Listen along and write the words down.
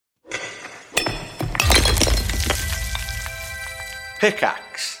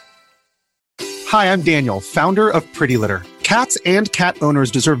Pickaxe. Hi, I'm Daniel, founder of Pretty Litter. Cats and cat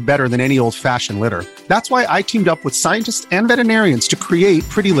owners deserve better than any old-fashioned litter. That's why I teamed up with scientists and veterinarians to create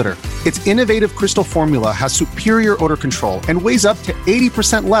Pretty Litter. Its innovative crystal formula has superior odor control and weighs up to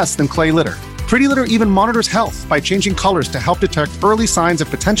 80% less than clay litter. Pretty Litter even monitors health by changing colors to help detect early signs of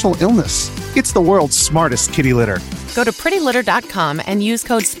potential illness. It's the world's smartest kitty litter. Go to prettylitter.com and use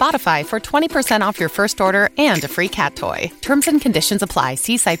code SPOTIFY for 20% off your first order and a free cat toy. Terms and conditions apply.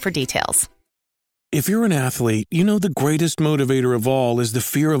 See site for details. If you're an athlete, you know the greatest motivator of all is the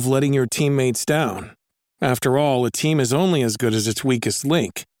fear of letting your teammates down. After all, a team is only as good as its weakest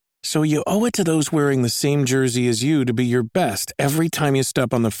link. So you owe it to those wearing the same jersey as you to be your best every time you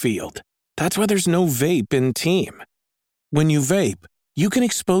step on the field. That's why there's no vape in team. When you vape, you can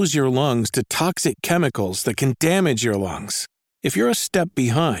expose your lungs to toxic chemicals that can damage your lungs. If you're a step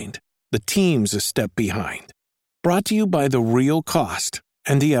behind, the team's a step behind. Brought to you by The Real Cost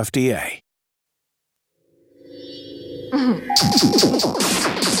and the FDA.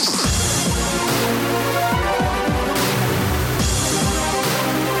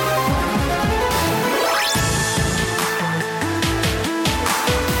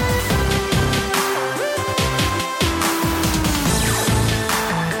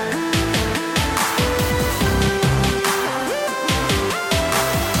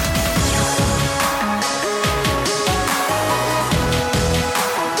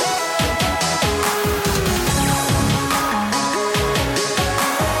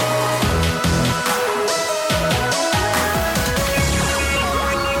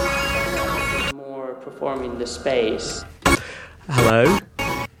 Forming the space. Hello.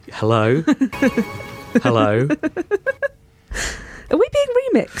 Hello. Hello. Are we being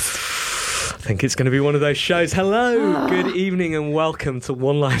remixed? I think it's going to be one of those shows. Hello. Good evening and welcome to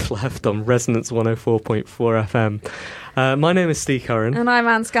One Life Left on Resonance 104.4 FM. My name is Steve Curran. And I'm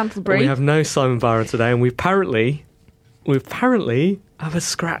Anne Scantlebury. We have no Simon Barrow today, and we apparently have a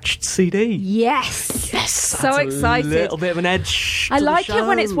scratched CD. Yes. So excited. A little bit of an edge. I like it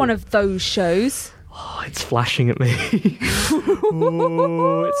when it's one of those shows. Oh, it's flashing at me.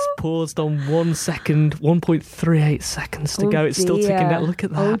 Oh, it's paused on 1 second, 1.38 seconds to go. It's still ticking down. Look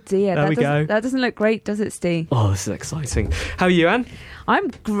at that. Oh dear. There we go. That doesn't look great, does it, Steve? Oh, this is exciting. How are you, Anne? I'm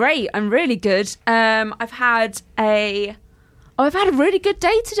great. I'm really good. I've had a really good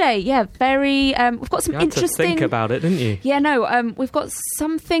day today. Yeah, very. We've got some interesting. You had to think about it, didn't you? Yeah, no. We've got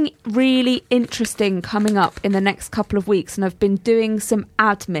something really interesting coming up in the next couple of weeks, and I've been doing some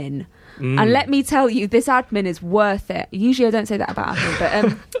admin. And let me tell you, this admin is worth it. Usually I don't say that about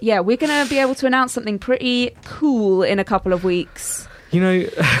admin, but yeah, we're going to be able to announce something pretty cool in a couple of weeks. You know,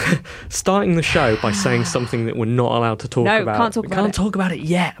 starting the show by saying something that we're not allowed to talk about. No, can't talk about it. Can't talk about it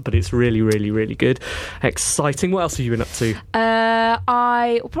yet, but it's really, really, really good. Exciting. What else have you been up to?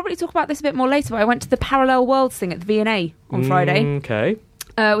 I will probably talk about this a bit more later, but I went to the Parallel Worlds thing at the V&A on Friday. Okay.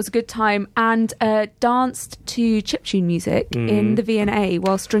 It was a good time, and danced to chiptune music in the V&A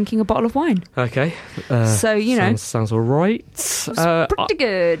whilst drinking a bottle of wine. Okay. So, you know. Sounds all right. It was pretty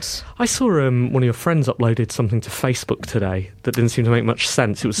good. I saw one of your friends uploaded something to Facebook today that didn't seem to make much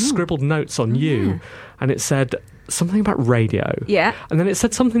sense. It was scribbled notes on you, and it said something about radio. Yeah. And then it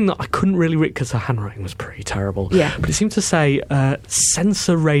said something that I couldn't really read because her handwriting was pretty terrible. Yeah. But it seemed to say,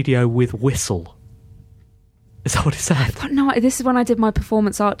 censor radio with whistle. Is that what it said? No, this is when I did my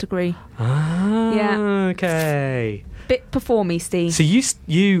performance art degree. Ah, yeah. Okay. Bit performy, Steve. So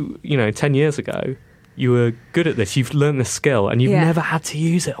you know, 10 years ago, you were good at this. You've learned this skill, and you've never had to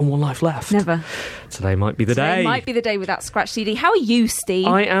use it on One Life Left. Never. Today might be the day. Today might be the day with that scratch CD. How are you, Steve?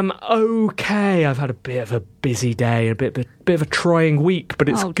 I am okay. I've had a bit of a busy day, a bit of a trying week, but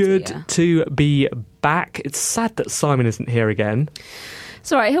it's good to be back. It's sad that Simon isn't here again.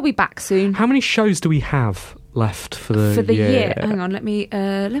 It's all right. He'll be back soon. How many shows do we have left for the year? Hang on, let me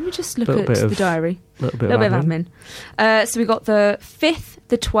just look at the diary. A little bit of admin. So we got the 5th,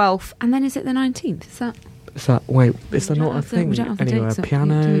 the 12th, and then is it the 19th? Is there not a thing anywhere?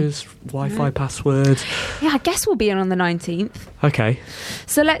 Pianos, Wi-Fi passwords. Yeah, I guess we'll be in on the 19th. Okay.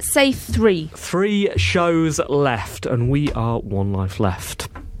 So let's say 3. 3 shows left, and we are One Life Left.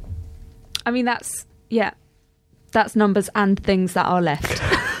 I mean, that's numbers and things that are left.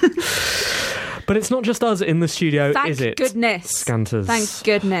 But it's not just us in the studio, is it? Thank goodness. Scanters. Thank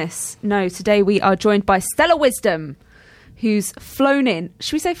goodness. No, today we are joined by Stella Wisdom, who's flown in.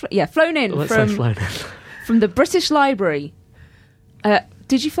 Should we say flown in? Let's say flown in. From the British Library.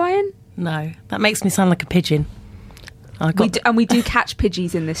 Did you fly in? No, that makes me sound like a pigeon. We do catch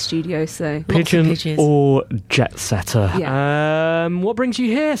Pidgeys in this studio, so pigeon or jet setter. Yeah. What brings you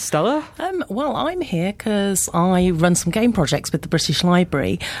here, Stella? Well, I'm here because I run some game projects with the British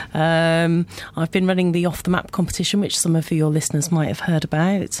Library. I've been running the Off the Map competition, which some of your listeners might have heard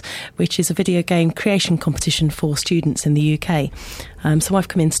about, which is a video game creation competition for students in the UK. So I've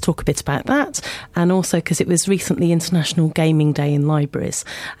come in to talk a bit about that, and also because it was recently International Gaming Day in libraries,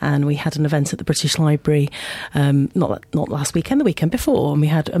 and we had an event at the British Library, not last weekend, the weekend before, and we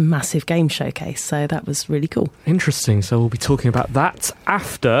had a massive game showcase, so that was really cool. Interesting. So we'll be talking about that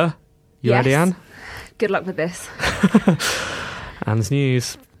after. You ready, Anne? Good luck with this. Anne's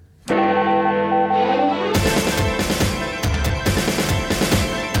news.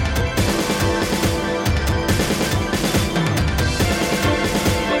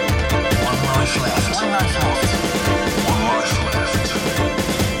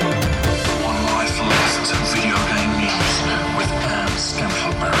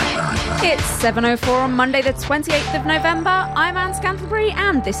 It's 7:04 on Monday the 28th of November. I'm Anne Scantlebury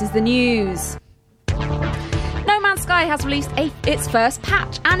and this is the news. No Man's Sky has released its first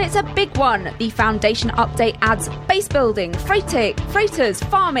patch, and it's a big one. The Foundation update adds base building, freighters,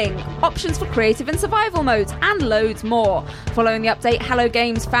 farming, options for creative and survival modes, and loads more. Following the update, Hello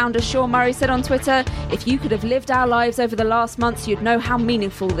Games founder Sean Murray said on Twitter, "If you could have lived our lives over the last months, you'd know how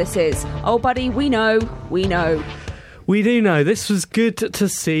meaningful this is. Oh buddy, we know. We do know. This was good to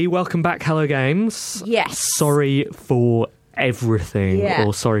see. Welcome back, Hello Games. Yes. Sorry for everything,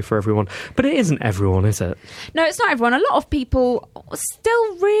 or sorry for everyone. But it isn't everyone, is it? No, it's not everyone. A lot of people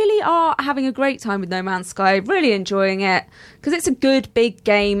still really are having a great time with No Man's Sky, really enjoying it, because it's a good, big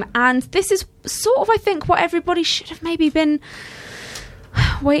game. And this is sort of, I think, what everybody should have maybe been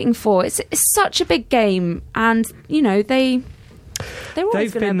waiting for. It's such a big game, and, you know, they're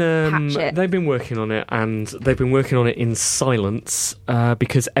always going to patch it. They've been working on it, and they've been working on it in silence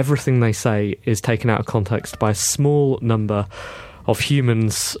because everything they say is taken out of context by a small number of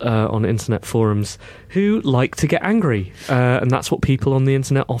humans on internet forums who like to get angry, and that's what people on the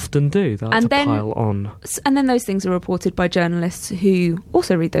internet often do. They like to pile on. And then those things are reported by journalists who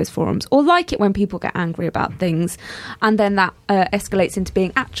also read those forums or like it when people get angry about things, and then that escalates into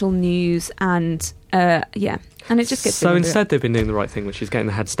being actual news, and and it just gets... So instead they've been doing the right thing, which is getting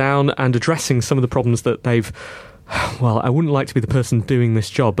their heads down and addressing some of the problems that they've... Well, I wouldn't like to be the person doing this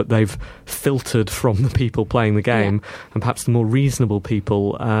job, but they've filtered from the people playing the game, and perhaps the more reasonable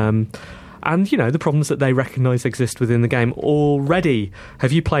people, and, you know, the problems that they recognise exist within the game already.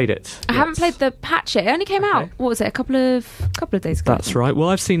 Have you played it? I haven't played the patch yet. It only came out, what was it, a couple of days ago? That's right. Well,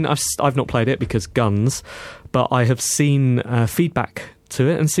 I've not played it because guns, but I have seen feedback to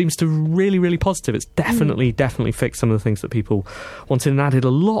it, and seems to really, really positive. It's definitely fixed some of the things that people wanted, and added a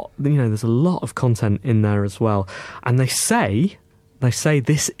lot. You know, there's a lot of content in there as well. And they say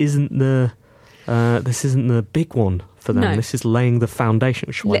this isn't the big one for them. No. This is laying the foundation,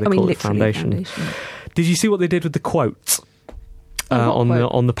 which is why they call it foundation. Did you see what they did with the quote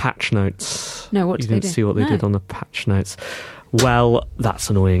on the patch notes? No, what did they do? You didn't see what they did on the patch notes. Well, that's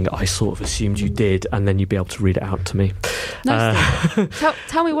annoying. I sort of assumed you did, and then you'd be able to read it out to me.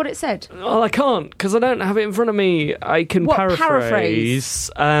 Tell me what it said. Well, I can't, because I don't have it in front of me. I can paraphrase.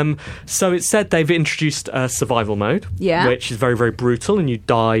 So it said they've introduced a survival mode, which is very, very brutal, and you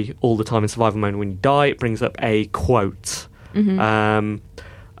die all the time in survival mode. When you die, it brings up a quote from,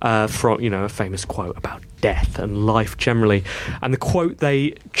 you know, a famous quote about death and life generally. And the quote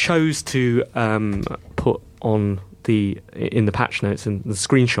they chose to put on in the patch notes and the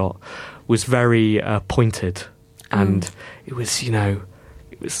screenshot was very pointed, and it was, you know,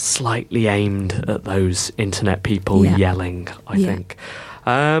 it was slightly aimed at those internet people yelling, I think,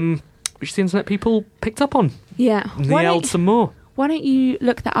 which the internet people picked up on. And they yelled some more. Why don't you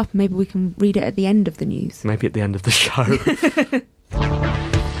look that up, and maybe we can read it at the end of the news. Maybe at the end of the show.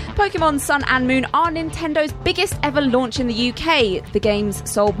 Pokemon Sun and Moon are Nintendo's biggest ever launch in the UK. The games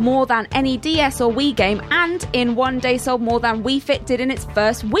sold more than any DS or Wii game, and in one day sold more than Wii Fit did in its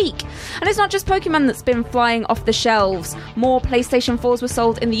first week. And it's not just Pokemon that's been flying off the shelves. More PlayStation 4s were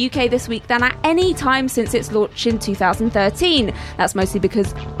sold in the UK this week than at any time since its launch in 2013. That's mostly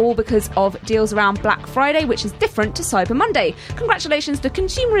because of deals around Black Friday, which is different to Cyber Monday. Congratulations to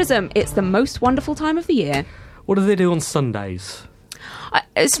consumerism. It's the most wonderful time of the year. What do they do on Sundays?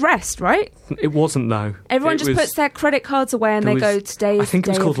 It's rest, right? It wasn't, though. Everyone just puts their credit cards away and they go, today's I think it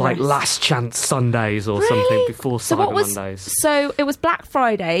was called like Last Chance Sundays or something before Cyber Mondays. So it was Black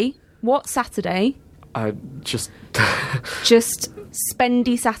Friday. What Saturday? Just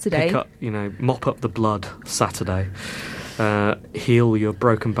spendy Saturday. Pick up, mop up the blood Saturday. heal your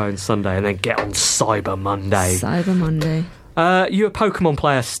broken bones Sunday, and then get on Cyber Monday. Cyber Monday. You a Pokemon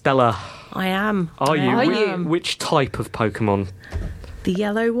player, Stella? I am. Are you? Are you? Which type of Pokemon? The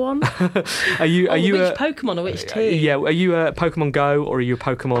yellow one. Are you? Which Pokemon or which team? Yeah. Are you a Pokemon Go or are you a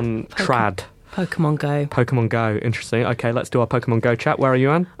Pokemon Trad? Pokemon Go. Pokemon Go. Interesting. Okay, let's do our Pokemon Go chat. Where are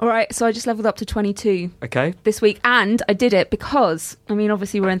you, Anne? All right, so I just leveled up to 22. Okay. This week, and I did it because, I mean,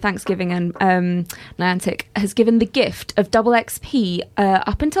 obviously we're in Thanksgiving, and Niantic has given the gift of double XP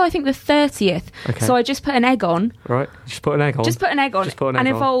up until I think the 30th. Okay. So I just put an egg on. Right. Just put an egg on. And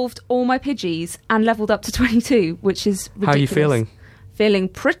evolved all my Pidgeys and leveled up to 22, which is ridiculous. How are you feeling? Feeling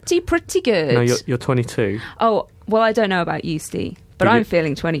pretty good. No, you're 22. Oh, well, I don't know about you, Steve, but I'm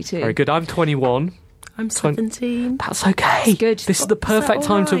feeling 22. Very good. I'm 21. I'm 17. That's okay. That's good. This is the perfect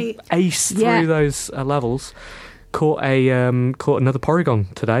time to ace through those levels. Caught another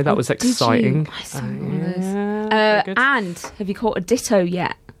Porygon today. That was exciting. I saw one of those. And have you caught a Ditto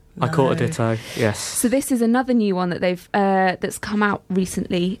yet? I caught a Ditto, yes. So this is another new one that they've that's come out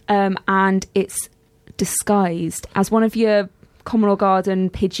recently, and it's disguised as one of your Common or Garden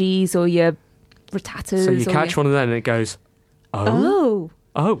Pidgeys or your Rattatas. So you catch one of them and it goes, oh.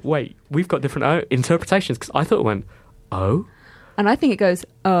 Oh, wait, we've got different interpretations, because I thought it went, oh. And I think it goes,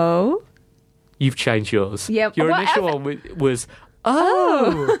 oh. You've changed yours. Yeah. Your initial one was,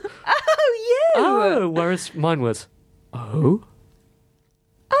 oh. Oh, you. Oh, whereas mine was, oh.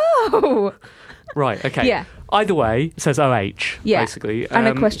 Oh. Right, okay. Yeah. Either way, it says OH, basically. And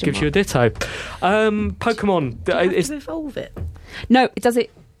a question gives you a Ditto. Pokemon. Do you have to evolve it? No, it does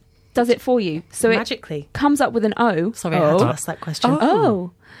it for you. So magically. It comes up with an O. Sorry, I had to ask that question.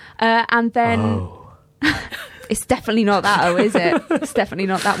 Oh. And then it's definitely not that O, is it? It's definitely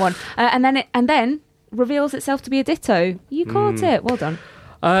not that one. And then reveals itself to be a Ditto. You caught it. Well done.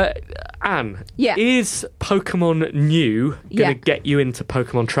 Anne, yeah. Is Pokemon New going to get you into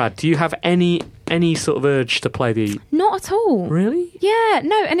Pokemon Trad? Do you have any sort of urge to play the... Not at all. Really? Yeah,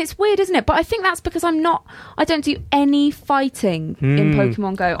 no, and it's weird, isn't it? But I think that's because I don't do any fighting in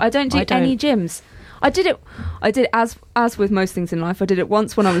Pokemon Go. I don't do any gyms. I did as with most things in life, I did it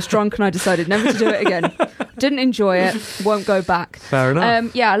once when I was drunk and I decided never to do it again. Didn't enjoy it, won't go back. Fair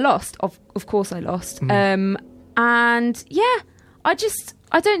enough. Yeah, I lost. Of course I lost. And yeah, I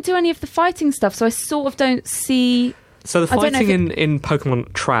don't do any of the fighting stuff, so I sort of don't see... So the fighting in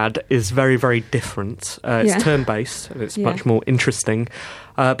Pokemon Trad is very, very different. It's turn-based, and it's much more interesting.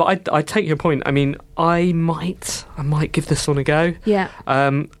 But I take your point. I mean, I might give this one a go. Yeah.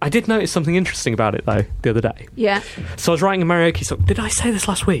 I did notice something interesting about it, though, the other day. Yeah. So I was writing a Marioki song. Did I say this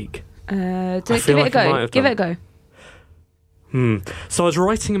last week? Give it a go. Give it a go. So I was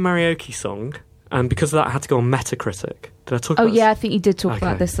writing a Marioki song, and because of that, I had to go on Metacritic. Did I talk about this? Yeah, I think you did talk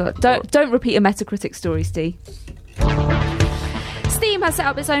about this. Don't repeat a Metacritic story, Steve. Steam has set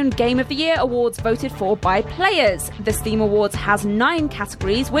up its own Game of the Year awards voted for by players. The Steam Awards has 9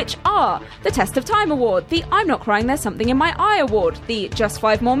 categories, which are the Test of Time Award, the I'm Not Crying There's Something in My Eye Award, the Just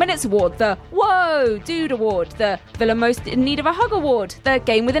 5 More Minutes Award, the Whoa Dude Award, the Villain Most in Need of a Hug Award, the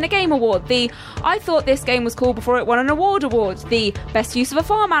Game Within a Game Award, the I Thought This Game Was Cool Before It Won an Award, the Best Use of a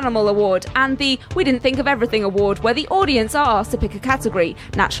Farm Animal Award, and the We Didn't Think of Everything Award, where the audience are asked to pick a category.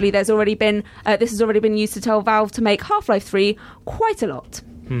 Naturally, this has already been used to tell Valve to make Half-Life 3 quite a lot.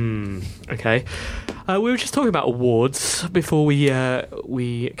 Okay. We were just talking about awards before we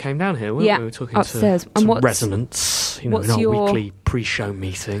came down here, weren't we? We were talking upstairs. to Resonance, in our weekly pre-show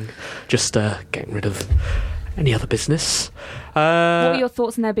meeting, just getting rid of any other business. What are your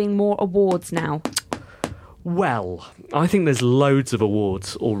thoughts on there being more awards now? Well, I think there's loads of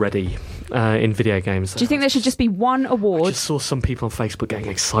awards already in video games. Do you think there should just be one award? I just saw some people on Facebook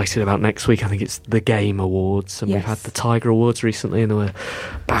getting excited about next week. I think it's the Game Awards, and we've had the Tiger Awards recently, and there were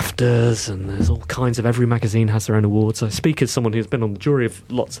BAFTAs, and there's all kinds of... Every magazine has their own awards. I speak as someone who's been on the jury of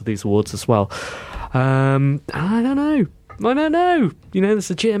lots of these awards as well. I don't know. You know, there's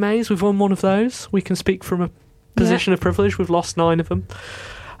the GMAs. We've won one of those. We can speak from a position of privilege. We've lost 9 of them.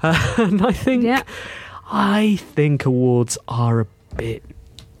 And I think... Yeah. I think awards are a bit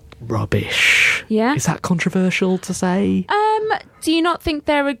rubbish. Yeah. Is that controversial to say? Do you not think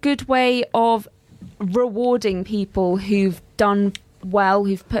they're a good way of rewarding people who've done well,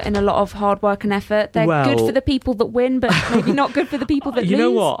 who've put in a lot of hard work and effort? They're good for the people that win, but maybe not good for the people that lose. You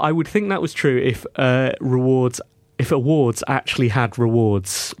know what? I would think that was true if awards actually had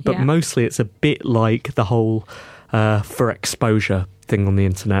rewards. But mostly it's a bit like the whole for exposure thing on the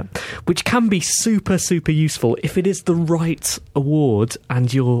internet, which can be super, super useful if it is the right award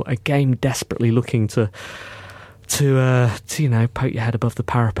and you're a game desperately looking to poke your head above the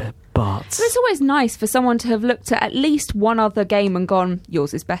parapet. But it's always nice for someone to have looked at least one other game and gone,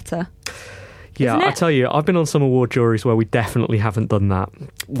 yours is better. Yeah, I tell you, I've been on some award juries where we definitely haven't done that,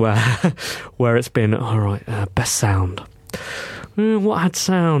 where it's been, all right, best sound. What had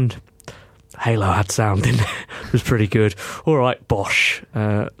sound? Halo had sound, didn't it? It was pretty good. All right, Bosch.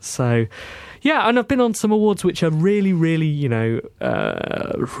 So, yeah, and I've been on some awards which are really, really,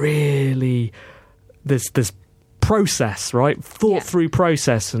 really... There's process, right? Thought through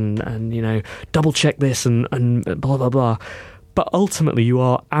process and double check this and blah, blah, blah. But ultimately, you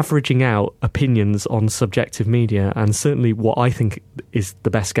are averaging out opinions on subjective media, and certainly what I think is the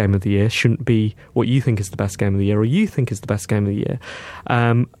best game of the year shouldn't be what you think is the best game of the year or you think is the best game of the year.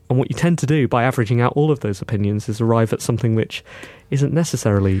 And what you tend to do by averaging out all of those opinions is arrive at something which isn't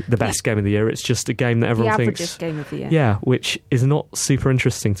necessarily the best game of the year. It's just a game that everyone thinks game of the year. Yeah, which is not super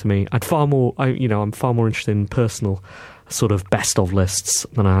interesting to me. I'm far more interested in personal sort of best of lists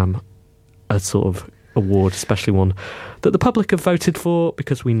than I am a sort of award, especially one that the public have voted for,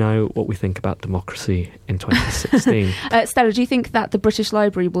 because we know what we think about democracy in 2016. Stella, do you think that the British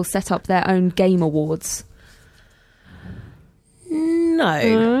Library will set up their own game awards?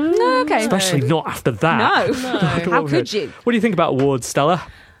 No. Okay. Especially not after that. No. How could you? What do you think about awards, Stella?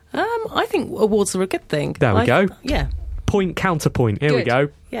 I think awards are a good thing. There we go. Yeah. Point, counterpoint. Here we go.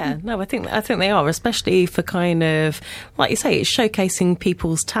 Yeah, no, I think they are, especially for kind of, like you say, it's showcasing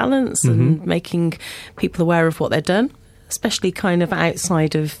people's talents and making people aware of what they've done, especially kind of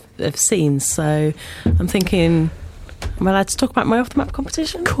outside of scenes. So I'm thinking, am I allowed to talk about my off-the-map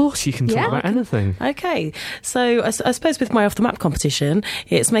competition? Of course, you can talk about anything. Okay, so I suppose with my off-the-map competition,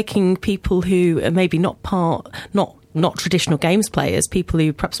 it's making people who are maybe not traditional games players, people who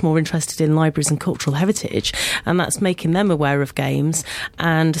are perhaps more interested in libraries and cultural heritage, and that's making them aware of games,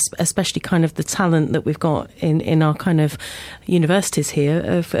 and especially kind of the talent that we've got in our kind of universities here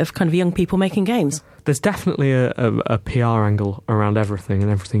of kind of young people making games. There's definitely a PR angle around everything,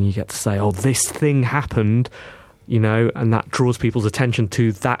 and everything you get to say, oh, this thing happened, and that draws people's attention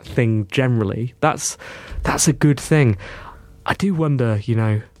to that thing generally. That's a good thing. I do wonder,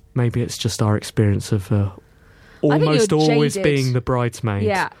 maybe it's just our experience of almost always being the bridesmaid.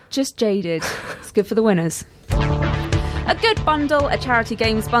 Yeah, just jaded. It's good for the winners. A good bundle, a charity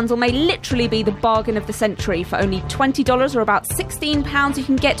games bundle, may literally be the bargain of the century. For only $20 or about £16, you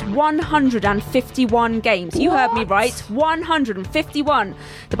can get 151 games. You heard me right, 151.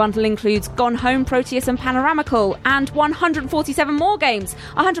 The bundle includes Gone Home, Proteus and Panoramical, and 147 more games.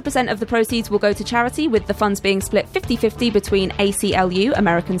 100% of the proceeds will go to charity, with the funds being split 50-50 between ACLU,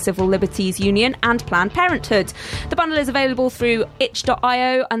 American Civil Liberties Union, and Planned Parenthood. The bundle is available through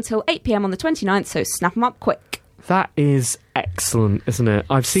itch.io until 8 p.m. on the 29th, so snap them up quick. That is excellent, isn't it?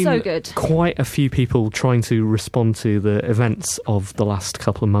 I've seen quite a few people trying to respond to the events of the last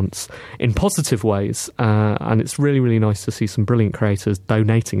couple of months in positive ways, and it's really, really nice to see some brilliant creators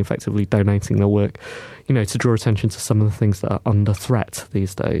effectively donating their work, to draw attention to some of the things that are under threat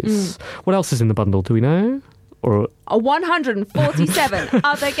these days. What else is in the bundle? Do we know? Or 147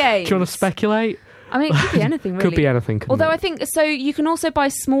 other games. Do you want to speculate? I mean, it could be anything, really. Could be anything, Although I think, so you can also buy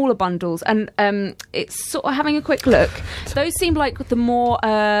smaller bundles, and it's sort of having a quick look. Those seem like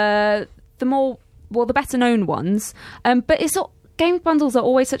the better known ones. But it's not, game bundles are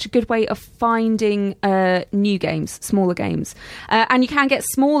always such a good way of finding new games, smaller games. And you can get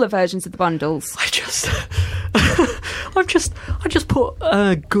smaller versions of the bundles. I just put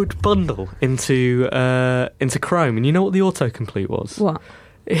a good bundle into Chrome, and you know what the autocomplete was? What?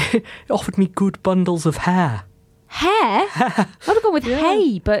 It offered me good bundles of hair. Hair? I'd have gone with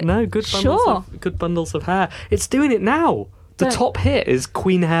hay, but no, good bundles of hair. It's doing it now. The top hit is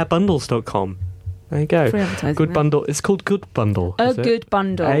queenhairbundles.com. There you go. Good bundle. It's called Good Bundle. Good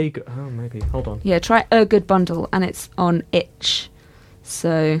Bundle. Maybe. Hold on. Yeah, try A Good Bundle, and it's on itch.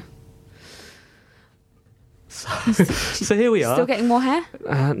 So here we are. Still getting more hair?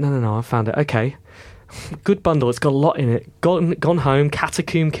 No. I found it. Okay. Good bundle. It's got a lot in it. Gone Home,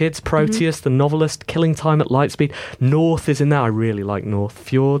 Catacomb Kids, Proteus, The Novelist, Killing Time at Lightspeed. North is in there. I really like North.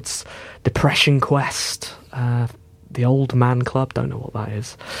 Fjords, Depression Quest, The Old Man Club. Don't know what that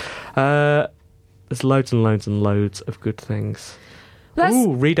is. There's loads and loads and loads of good things.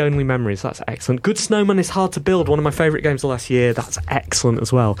 Read Only Memories. That's excellent. Good Snowman is hard to build. One of my favourite games of last year. That's excellent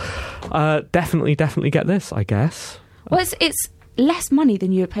as well. Definitely get this, I guess. Well, it's less money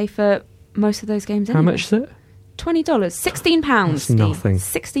than you would pay for most of those games anyway. How much is it? $20. £16. That's nothing.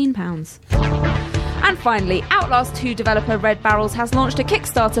 £16. And finally, Outlast 2 developer Red Barrels has launched a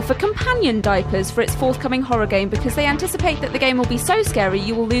Kickstarter for companion diapers for its forthcoming horror game, because they anticipate that the game will be so scary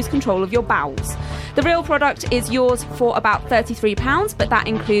you will lose control of your bowels. The real product is yours for about £33, but that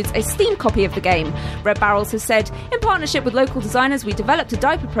includes a Steam copy of the game. Red Barrels has said, in partnership with local designers, we developed a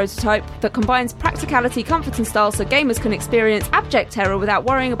diaper prototype that combines practicality, comfort and style so gamers can experience abject terror without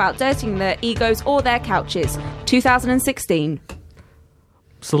worrying about dirtying their egos or their couches. 2016.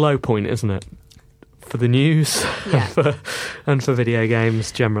 It's a low point, isn't it? For the news and for video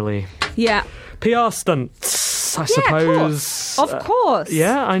games generally. Yeah. PR stunts, I suppose. Of course.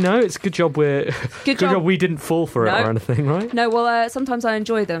 Yeah, I know. It's a good job good job we didn't fall for it or anything, right? No, well, sometimes I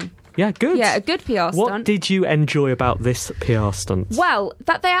enjoy them. Yeah, good. Yeah, a good PR stunt. What did you enjoy about this PR stunt? Well,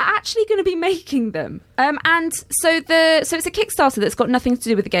 that they are actually going to be making them. And so it's a Kickstarter that's got nothing to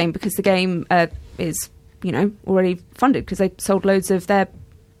do with the game because the game is, already funded because they sold loads of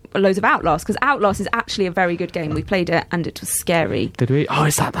Outlast, because Outlast is actually a very good game. We played it and it was scary. Did we? Oh,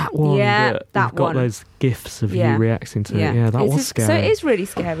 is that one? Yeah, that got one. Those GIFs of you reacting to it. Yeah, that was scary. So it is really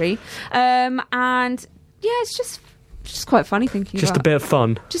scary. And yeah, it's just quite funny thinking just about. A bit of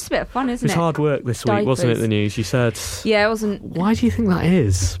fun. Just a bit of fun, isn't it? It was hard work this week, wasn't it, the news? You said... Yeah, it wasn't... Why do you think that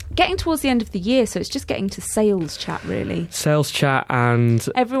is? Getting towards the end of the year, so it's just getting to sales chat, really. Sales chat and...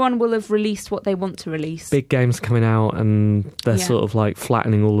 Everyone will have released what they want to release. Big games coming out and they're sort of like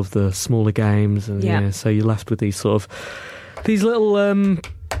flattening all of the smaller games. And so you're left with these these little...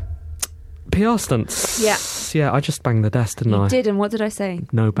 PR stunts. Yeah. Yeah, I just banged the desk, didn't I? You did, and what did I say?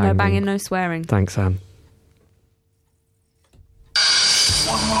 No banging. No banging, no swearing. Thanks, Anne.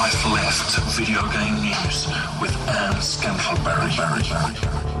 One Life Left video game news with Anne Scantleberry.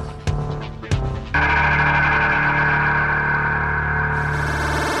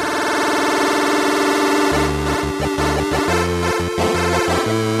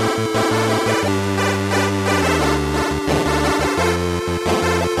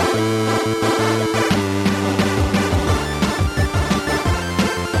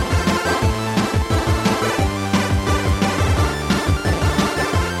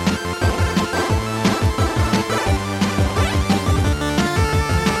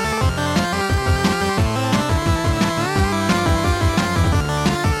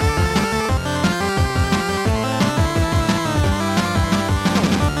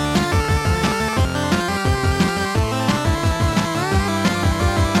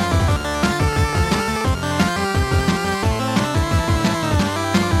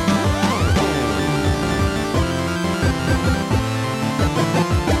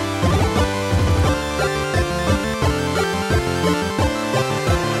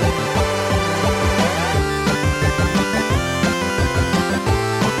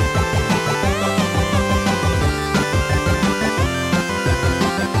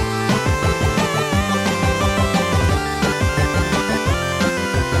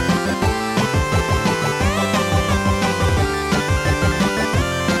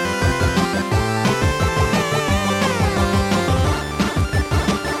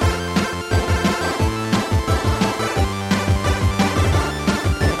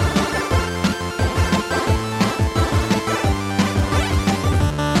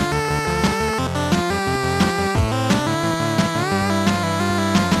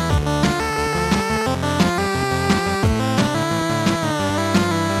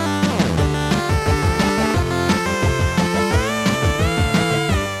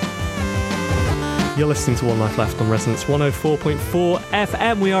 You're listening to One Life Left on Resonance 104.4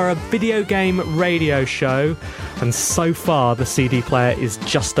 FM. We are a video game radio show, and so far the CD player is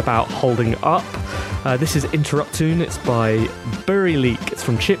just about holding up. This is Interruptune. It's by Bury Leak. It's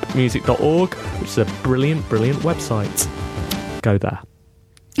from chipmusic.org, which is a brilliant, brilliant website. Go there.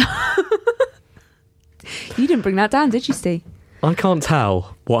 You didn't bring that down, did you, Steve? I can't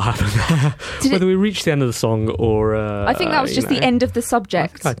tell what happened there. Whether we reached the end of the song or... I think that was just the end of the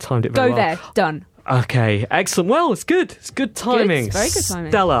subject. I timed it very well. Go there. Done. Okay, excellent. Well, it's good. It's good timing. Good. It's very good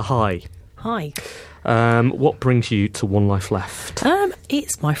timing. Stella, hi. Hi. What brings you to One Life Left?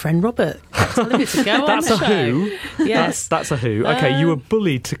 It's my friend Robert. Telling me to go That's on a the show. who. Yes. That's a who. Okay, you were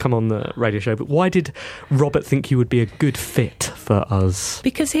bullied to come on the radio show, but why did Robert think you would be a good fit for us?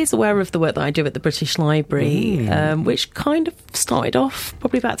 Because he's aware of the work that I do at the British Library, which kind of started off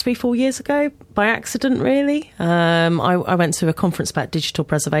probably about 3-4 years ago by accident, really. I went to a conference about digital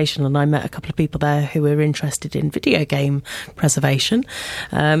preservation and I met a couple of people there who were interested in video game preservation.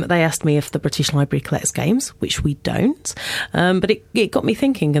 They asked me if the British Library collects games, which we don't. But it got me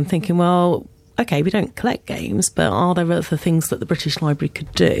thinking, well, okay, we don't collect games, but are there other things that the British Library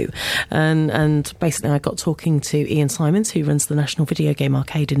could do? And basically I got talking to Ian Simons, who runs the National Video Game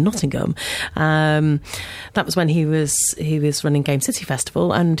Arcade in Nottingham. That was when he was running Game City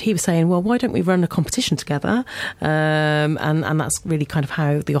Festival, and he was saying, well, why don't we run a competition together? And that's really kind of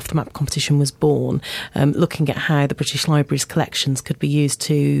how the Off the Map competition was born, looking at how the British Library's collections could be used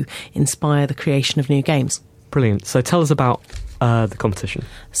to inspire the creation of new games. Brilliant. So tell us about the competition.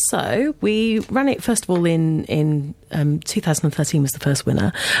 So we ran it first of all in 2013 was the first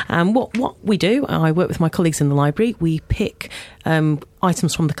winner. And what we do, I work with my colleagues in the library. We pick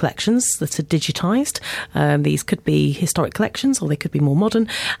items from the collections that are digitised. These could be historic collections or they could be more modern.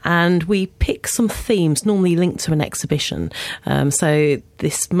 And we pick some themes normally linked to an exhibition. So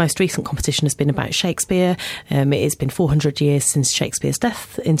this most recent competition has been about Shakespeare. It has been 400 years since Shakespeare's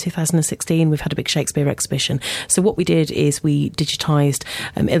death in 2016. We've had a big Shakespeare exhibition. So what we did is we digitised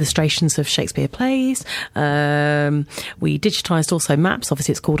illustrations of Shakespeare plays. We digitised also maps.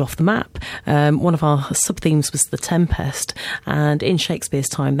 Obviously, it's called Off the Map. One of our sub-themes was the Tempest. And in Shakespeare's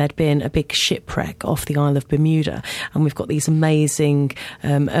time, there'd been a big shipwreck off the Isle of Bermuda. And we've got these amazing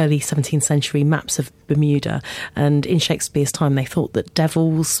early 17th century maps of Bermuda. And in Shakespeare's time, they thought that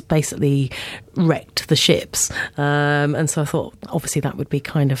devils basically wrecked the ships. And so I thought, obviously, that would be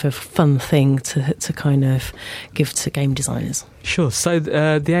kind of a fun thing to kind of give to game designers. Sure. So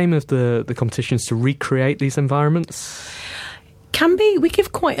the aim of the competition is to recreate these environments? Can be. We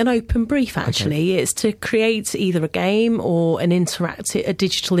give quite an open brief, actually. Okay. It's to create either a game or a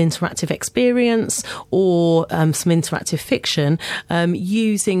digital interactive experience or some interactive fiction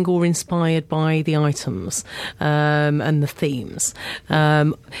using or inspired by the items and the themes.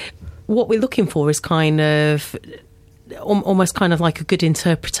 What we're looking for is kind of almost kind of like a good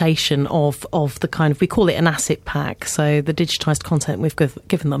interpretation of the kind of, we call it an asset pack, so the digitised content we've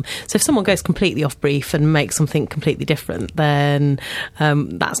given them. So if someone goes completely off brief and makes something completely different, then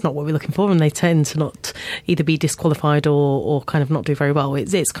that's not what we're looking for, and they tend to not either be disqualified or kind of not do very well.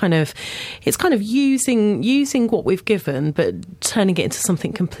 It's kind of using what we've given but turning it into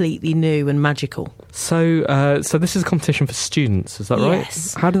something completely new and magical. So this is a competition for students, is that right?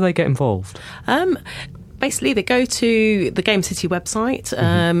 Yes. How do they get involved? Basically, they go to the Game City website.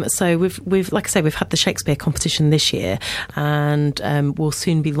 So we've, like I say, we've had the Shakespeare competition this year, and we'll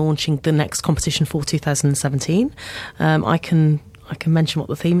soon be launching the next competition for 2017. I can mention what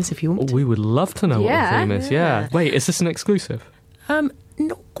the theme is if you want. We would love to know what the theme is. Yeah. Wait, is this an exclusive?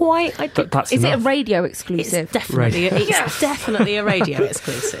 Not quite. Is it a radio exclusive? It's definitely a radio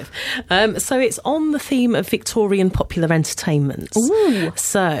exclusive. So it's on the theme of Victorian popular entertainment. Ooh.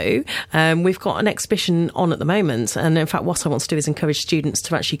 So we've got an exhibition on at the moment, and in fact what I want to do is encourage students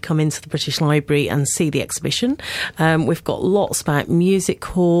to actually come into the British Library and see the exhibition. We've got lots about music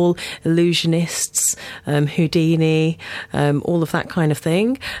hall, illusionists, Houdini, all of that kind of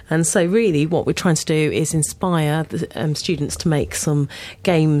thing. And so really what we're trying to do is inspire the students to make some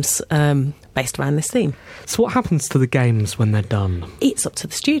games based around this theme. So what happens to the games when they're done? It's up to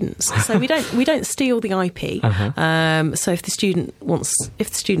the students. So we don't steal the IP. So if the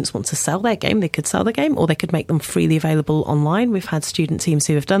students want to sell their game, they could sell their game, or they could make them freely available online. We've had student teams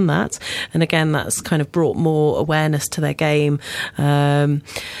who have done that, and again, that's kind of brought more awareness to their game.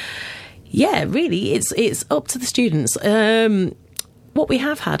 Really, it's up to the students. What we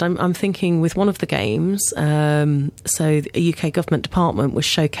have had, I'm thinking with one of the games, so a UK government department was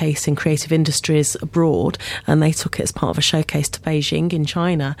showcasing creative industries abroad, and they took it as part of a showcase to Beijing in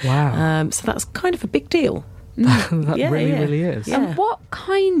China. Wow. So that's kind of a big deal. That really is. Yeah. And what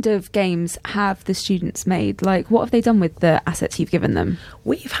kind of games have the students made? Like, what have they done with the assets you've given them?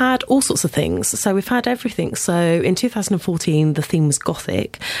 We've had all sorts of things. So we've had everything. So in 2014, the theme was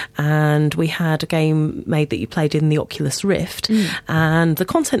Gothic, and we had a game made that you played in the Oculus Rift. And the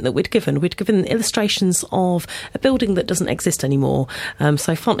content that we'd given illustrations of a building that doesn't exist anymore.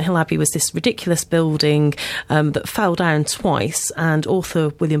 So Fonthill Abbey was this ridiculous building that fell down twice, and author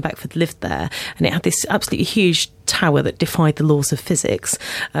William Beckford lived there, and it had this absolutely huge tower that defied the laws of physics.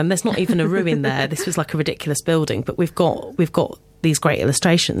 There's not even a ruin there. This was like a ridiculous building, but we've got these great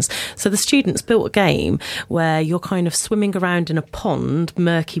illustrations. So the students built a game where you're kind of swimming around in a pond,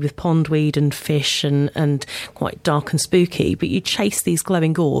 murky with pondweed and fish and quite dark and spooky, but you chase these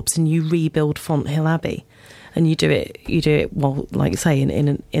glowing orbs and you rebuild Fonthill Abbey. And you do it well, like you say,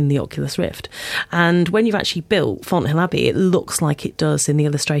 in the Oculus Rift. And when you've actually built Fonthill Abbey, it looks like it does in the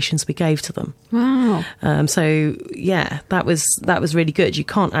illustrations we gave to them. Wow. So yeah, that was really good. You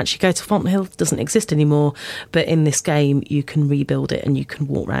can't actually go to Fonthill; it doesn't exist anymore. But in this game, you can rebuild it and you can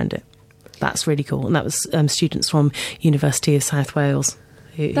walk around it. That's really cool. And that was students from University of South Wales.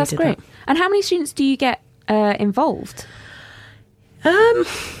 That's great. And how many students do you get involved?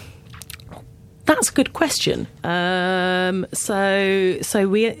 That's a good question. So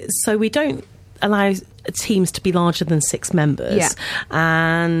we don't allow teams to be larger than 6 members,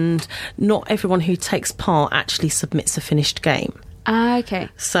 and not everyone who takes part actually submits a finished game. Okay.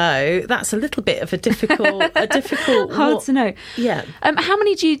 So that's a little bit of a difficult hard to know. Yeah. How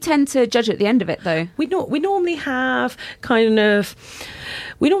many do you tend to judge at the end of it, though? We normally have kind of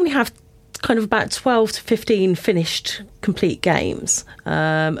about 12 to 15 finished complete games,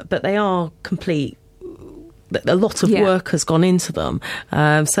 but they are complete. A lot of work has gone into them,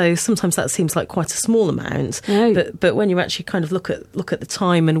 so sometimes that seems like quite a small amount. No. But when you actually kind of look at the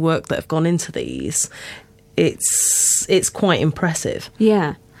time and work that have gone into these, it's quite impressive.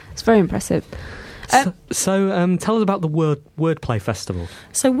 Yeah, it's very impressive. So tell us about the Wordplay Festival.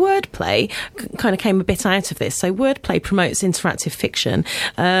 So Wordplay kind of came a bit out of this. So Wordplay promotes interactive fiction.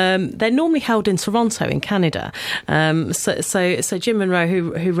 They're normally held in Toronto in Canada. So Jim Monroe,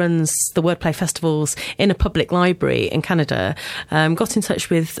 who runs the Wordplay Festivals in a public library in Canada, got in touch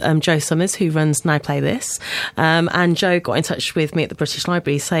with Joe Summers, who runs Now Play This. And Joe got in touch with me at the British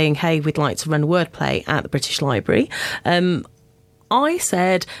Library saying, hey, we'd like to run Wordplay at the British Library. I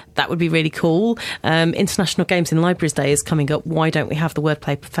said that would be really cool. International Games in Libraries Day is coming up. Why don't we have the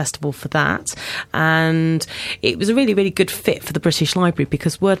Wordplay Festival for that? And it was a really, really good fit for the British Library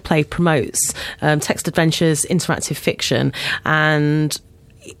because Wordplay promotes text adventures, interactive fiction, and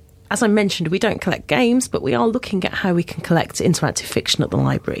as I mentioned, we don't collect games, but we are looking at how we can collect interactive fiction at the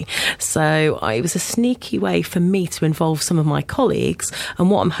library. So it was a sneaky way for me to involve some of my colleagues. And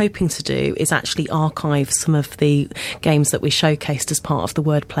what I'm hoping to do is actually archive some of the games that we showcased as part of the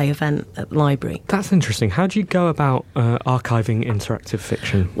Wordplay event at the library. That's interesting. How do you go about archiving interactive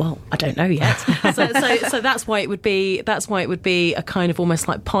fiction? Well, I don't know yet. so that's why it would be a kind of almost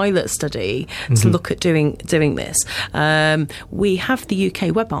like pilot study to look at doing this. We have the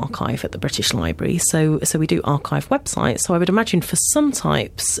UK Web Archive at the British Library, so we do archive websites. So I would imagine for some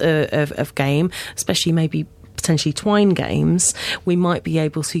types of game, especially maybe potentially Twine games, we might be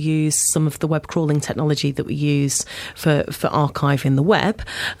able to use some of the web crawling technology that we use for archiving the web.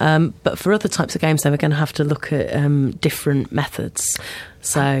 But for other types of games, then we're going to have to look at different methods.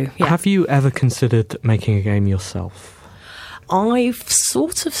 So, yeah. Have you ever considered making a game yourself? I've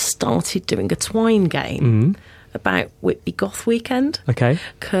sort of started doing a Twine game. About Whitby Goth weekend. Okay.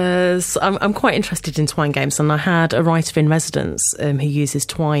 Because I'm quite interested in Twine games, and I had a writer in residence who uses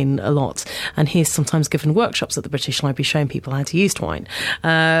Twine a lot, and he's sometimes given workshops at the British Library showing people how to use Twine.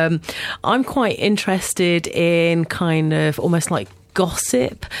 I'm quite interested in kind of almost like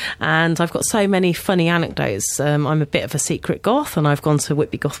gossip, and I've got so many funny anecdotes. I'm a bit of a secret goth, and I've gone to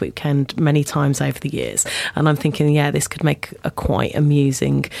Whitby Goth weekend many times over the years, and I'm thinking, this could make a quite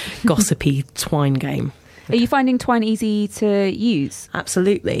amusing gossipy Twine game. Are you finding Twine easy to use?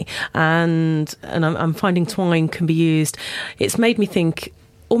 Absolutely. And I'm finding Twine can be used. It's made me think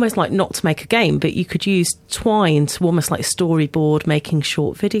almost like not to make a game, but you could use Twine to almost like storyboard making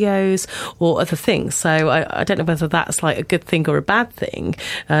short videos or other things. So I don't know whether that's like a good thing or a bad thing.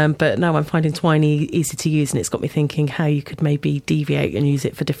 But no, I'm finding Twine easy to use, and it's got me thinking how you could maybe deviate and use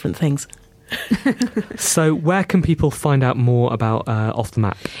it for different things. So where can people find out more about Off the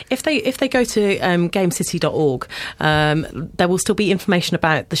Map? If they go to gamecity.org, there will still be information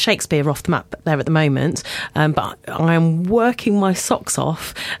about the Shakespeare Off the Map there at the moment, but I am working my socks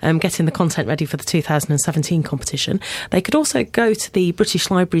off getting the content ready for the 2017 competition. They could also go to the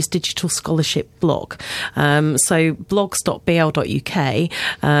British Library's Digital Scholarship blog, so blogs.bl.uk,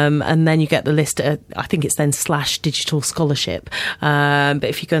 and then you get the list, I think it's then /digital scholarship, but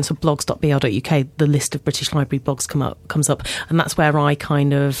if you go into blogs.bl.uk, the list of British Library blogs comes up, and that's where I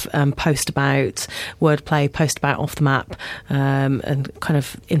kind of post about Wordplay, post about Off the Map, and kind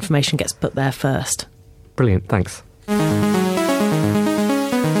of information gets put there first. Brilliant, thanks.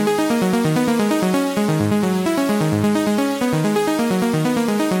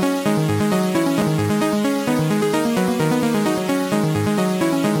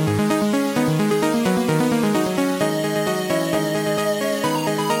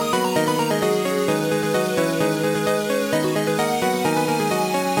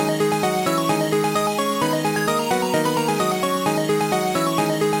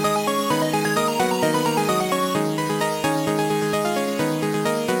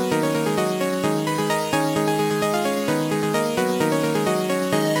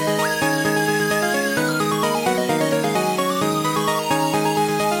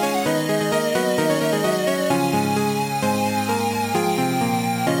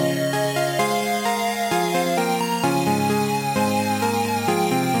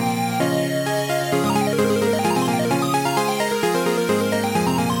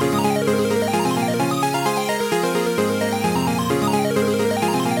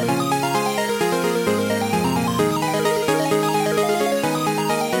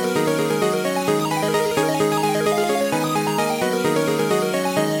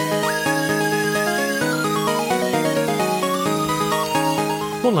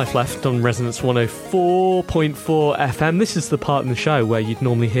 One Life Left on Resonance 104.4 FM. This is the part in the show where you'd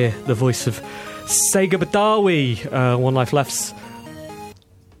normally hear the voice of Sega Badawi, One Life Left's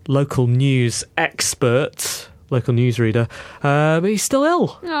local news expert, local newsreader, but he's still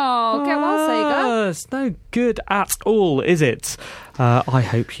ill. Oh, get well, Sega. It's no good at all, is it? I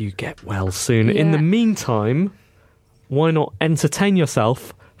hope you get well soon. Yeah. In the meantime, why not entertain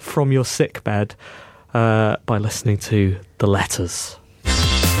yourself from your sickbed by listening to The Letters.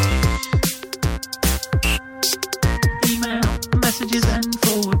 Messages and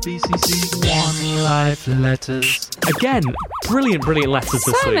forward BCC. One Life Letters. Again, brilliant letters this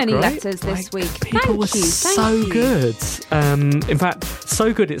week. So many right? letters this week. People were so good. In fact,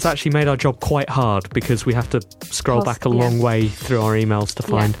 so good it's actually made our job quite hard because we have to scroll back a long way through our emails to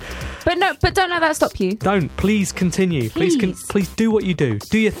find. Yeah. But don't let that stop you. Don't. Please continue. Please do what you do.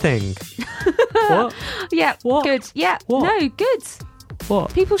 Do your thing. What? Yeah. What? Good. Yeah. What? No. Good.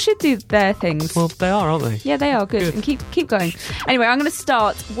 What? People should do their things. Well, they are, aren't they? Yeah, they are. Good. And keep going. Anyway, I'm going to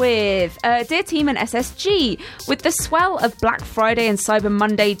start with Dear Team and SSG. With the swell of Black Friday and Cyber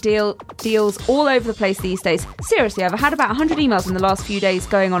Monday deals all over the place these days. Seriously, I've had about 100 emails in the last few days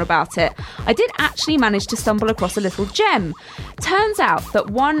going on about it. I did actually manage to stumble across a little gem. Turns out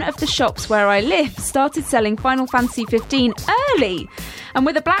that one of the shops where I live started selling Final Fantasy 15 early and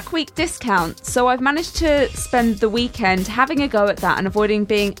with a Black Week discount. So I've managed to spend the weekend having a go at that and avoiding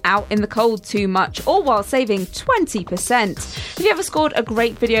being out in the cold too much, all while saving 20%. Have you ever scored a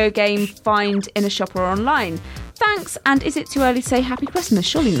great video game find in a shop or online? Thanks, and is it too early to say Happy Christmas?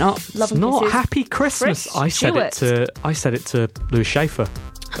 Surely not. Love it's not kisses. Happy Christmas. I said it to Lewis Schaefer.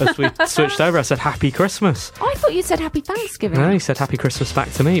 As we switched over, I said Happy Christmas. I thought you said Happy Thanksgiving. No, he said Happy Christmas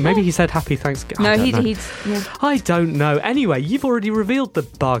back to me. Maybe he said Happy Thanksgiving. No, he'd yeah. I don't know. Anyway, you've already revealed the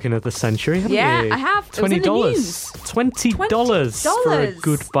bargain of the century, haven't you? Yeah, I have. $20. $20 for a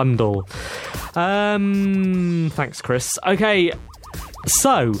good bundle. Thanks, Chris. Okay,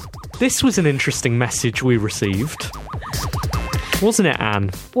 so this was an interesting message we received. Wasn't it,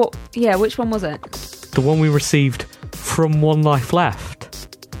 Anne? What? Yeah, which one was it? The one we received from One Life Left.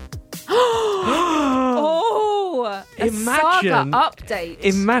 Imagine Saga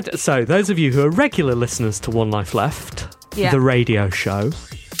update. So, those of you who are regular listeners to One Life Left, the radio show,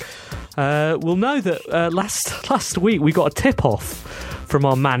 will know that last week we got a tip-off from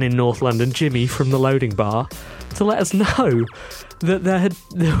our man in North London, Jimmy, from the Loading Bar, to let us know that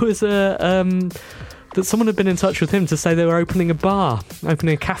there was that someone had been in touch with him to say they were opening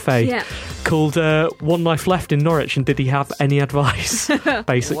a cafe called One Life Left in Norwich, and did he have any advice,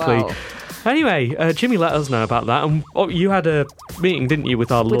 basically. Wow. Anyway, Jimmy let us know about that, and you had a meeting, didn't you,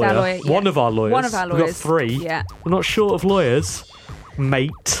 with our lawyer? Our lawyer, yeah. One of our lawyers. We've got 3. Yeah. We're not short of lawyers,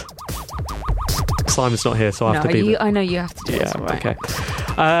 mate. Simon's not here, so I have to be. I know you have to do it. Yeah, right. Okay.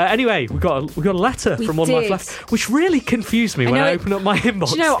 Anyway, we got a letter from One Life Left, which really confused me when I opened up my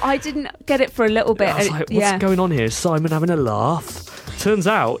inbox. Do you know, I didn't get it for a little bit. I was like, what's going on here? Is Simon having a laugh? Turns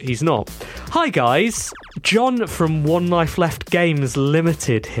out he's not. Hi guys, John from One Life Left Games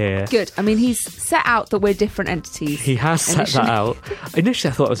Limited here. Good. I mean, he's set out that we're different entities. He has set that out.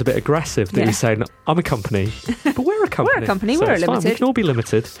 Initially I thought it was a bit aggressive that he was saying, I'm a company. But we're a company. We're a company, so we're a limited. Fine. We can all be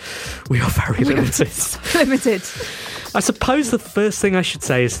limited. We are very limited. Limited. I suppose the first thing I should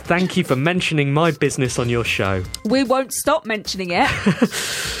say is thank you for mentioning my business on your show. We won't stop mentioning it.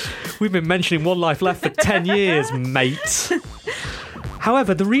 We've been mentioning One Life Left for 10 years, mate.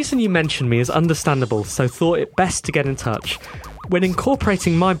 However, the reason you mentioned me is understandable, so thought it best to get in touch. When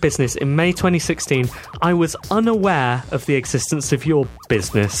incorporating my business in May 2016, I was unaware of the existence of your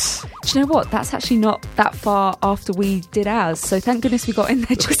business. Do you know what? That's actually not that far after we did ours, so thank goodness we got in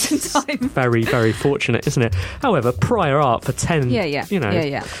there just in time. Very, very fortunate, isn't it? However, prior art for 10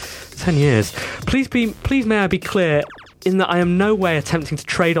 10 years. Please may I be clear in that I am no way attempting to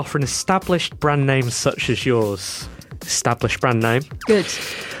trade off an established brand name such as yours. Established brand name. Good.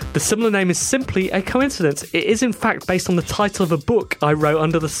 The similar name is simply a coincidence. It is in fact based on the title of a book I wrote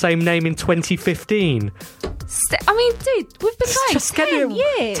under the same name in 2015. I mean, dude, we've been going 10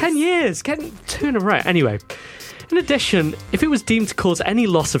 years. 10 years. Getting 2 in a row. Anyway. In addition, if it was deemed to cause any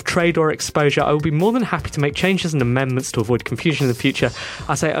loss of trade or exposure, I would be more than happy to make changes and amendments to avoid confusion in the future.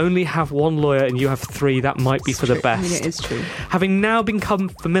 As I only have 1 lawyer and you have 3, that might be for the best. I mean, it is true. Having now become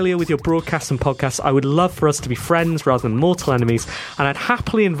familiar with your broadcasts and podcasts, I would love for us to be friends rather than mortal enemies, and I'd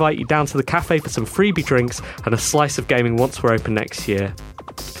happily invite you down to the cafe for some freebie drinks and a slice of gaming once we're open next year.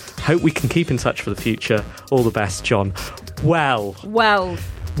 Hope we can keep in touch for the future. All the best, John. Well.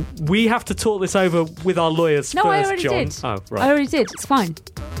 We have to talk this over with our lawyers first, I already John. did. Oh, right. I already did. It's fine.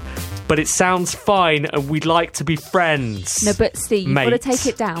 but it sounds fine and we'd like to be friends. No, but Steve, you've got to take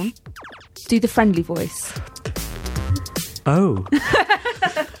it down. Do the friendly voice. Oh.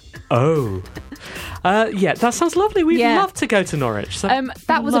 Oh. Yeah, that sounds lovely. We'd love to go to Norwich. So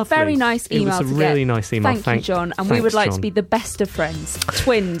that was lovely. A very nice email. It was a really nice email. Thank you, John. And we would like to be the best of friends.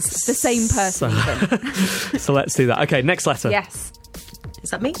 Twins. The same person. So let's do that. Okay, next letter. Yes.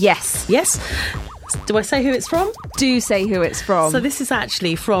 Is that me? Yes. Yes. Do I say who it's from? Do say who it's from. So this is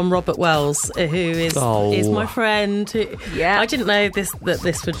actually from Robert Wells, who is my friend. I didn't know that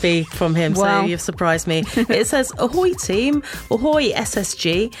this would be from him, so you've surprised me. It says, "Ahoy team, ahoy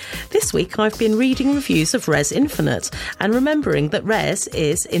SSG. This week I've been reading reviews of Res Infinite and remembering that Res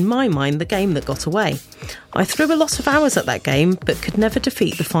is, in my mind, the game that got away. I threw a lot of hours at that game, but could never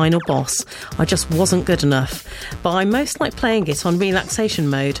defeat the final boss. I just wasn't good enough. But I most like playing it on relaxation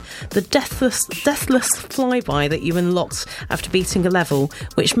mode, the deathless flyby that you unlocked after beating a level,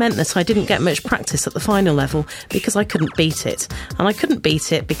 which meant that I didn't get much practice at the final level because I couldn't beat it. And I couldn't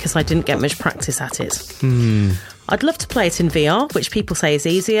beat it because I didn't get much practice at it. I'd love to play it in VR, which people say is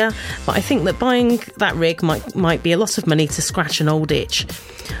easier, but I think that buying that rig might be a lot of money to scratch an old itch.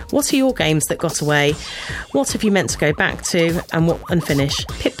 What are your games that got away? What have you meant to go back to and finish?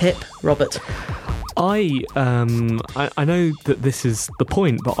 Pip pip, Robert." I know that this is the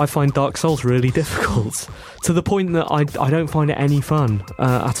point, but I find Dark Souls really difficult, to the point that I don't find it any fun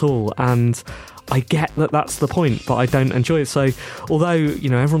at all, and I get that that's the point, but I don't enjoy it. So although,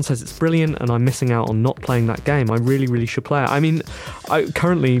 everyone says it's brilliant and I'm missing out on not playing that game, I really, really should play it. I mean, I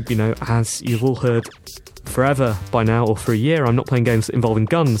currently, as you've all heard, forever by now, or for a year, I'm not playing games involving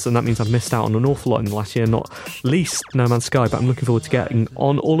guns, and that means I've missed out on an awful lot in the last year, not least No Man's Sky, but I'm looking forward to getting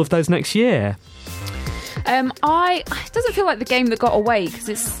on all of those next year. It doesn't feel like the game that got away, because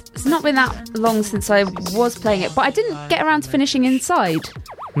it's not been that long since I was playing it, but I didn't get around to finishing Inside.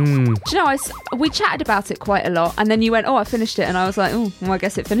 Do you know, we chatted about it quite a lot, and then you went, I finished it, and I was like, I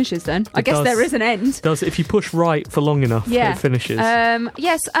guess it finishes then. I guess there is an end. It does. If you push right for long enough, it finishes.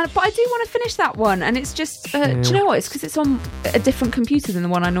 Yes, but I do want to finish that one, and it's just, do you know what, it's because it's on a different computer than the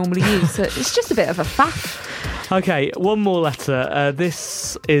one I normally use, so it's just a bit of a faff. Okay, one more letter.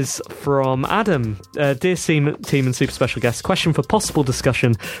 This is from Adam. Dear team and super special guest, question for possible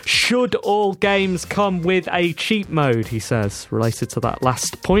discussion. Should all games come with a cheat mode, he says, related to that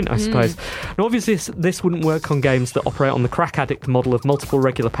last point, I suppose. Now, obviously, this wouldn't work on games that operate on the crack addict model of multiple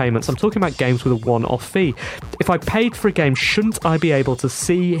regular payments. I'm talking about games with a one-off fee. If I paid for a game, shouldn't I be able to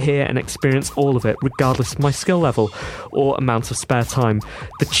see, hear and experience all of it, regardless of my skill level or amount of spare time?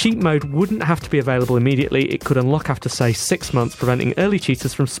 The cheat mode wouldn't have to be available immediately. It could unlock after, say, 6 months, preventing early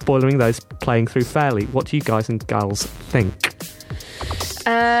cheaters from spoiling those playing through fairly. What do you guys and gals think?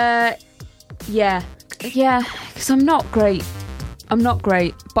 Yeah, because I'm not great,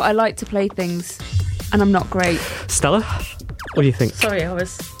 but I like to play things, and I'm not great. Stella, what do you think? Sorry,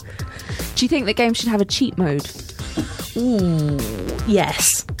 Do you think that games should have a cheat mode? Ooh,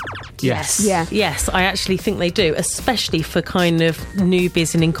 yes. Yes. Yeah. Yes, I actually think they do, especially for kind of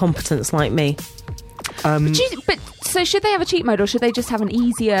newbies and incompetents like me. So should they have a cheat mode, or should they just have an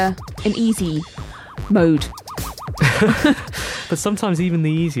easy mode? But sometimes even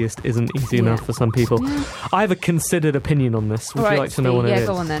the easiest isn't easy enough for some people. I have a considered opinion on this. Would you like to know what it is? Yeah,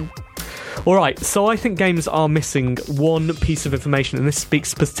 go on then. Alright, so I think games are missing one piece of information, and this speaks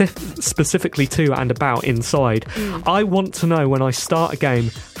specifically to and about Inside. I want to know, when I start a game,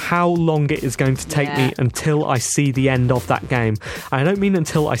 how long it is going to take me until I see the end of that game. And I don't mean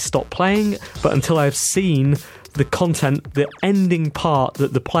until I stop playing, but until I've seen the content, the ending part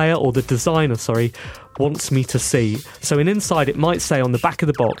that the player, or the designer, wants me to see. So in Inside, it might say on the back of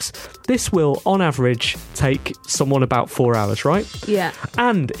the box, this will, on average, take someone about 4 hours, right? Yeah.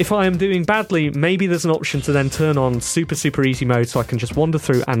 And if I am doing badly, maybe there's an option to then turn on super, super easy mode so I can just wander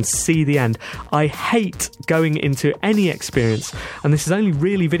through and see the end. I hate going into any experience, and this is only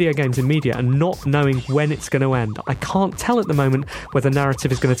really video games and media, and not knowing when it's going to end. I can't tell at the moment whether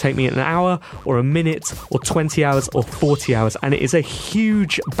narrative is going to take me an hour, or a minute, or 20 hours, or 40 hours, and it is a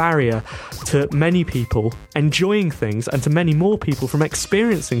huge barrier to many people enjoying things, and to many more people from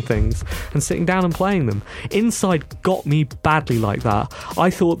experiencing things and sitting down and playing them. Inside got me badly like that. I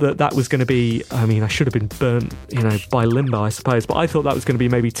thought that was going to be, I should have been burnt, by Limbo, I suppose, but I thought that was going to be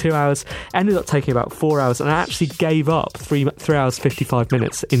maybe 2 hours. Ended up taking about 4 hours, and I actually gave up 3 hours 55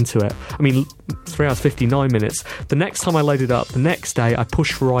 minutes into it. 3 hours 59 minutes. The next time I loaded up, the next day, I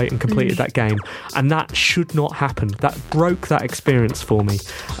pushed right and completed that game, and that should not happen. That broke that experience for me,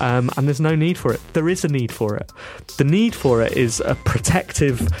 and there's no need for it. There is a need for it. The need for it is a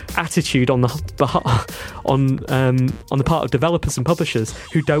protective attitude on the part of developers and publishers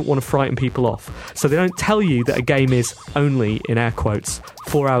who don't want to frighten people off. So they don't tell you that a game is only, in air quotes,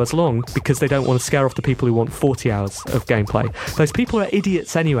 4 hours long because they don't want to scare off the people who want 40 hours of gameplay. Those people are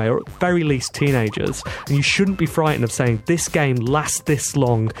idiots anyway, or at the very least teenagers, and you shouldn't be frightened of saying this game lasts this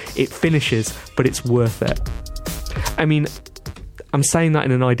long, it finishes, but it's worth it. I mean, I'm saying that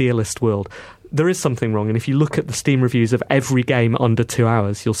in an idealist world. There is something wrong, and if you look at the Steam reviews of every game under 2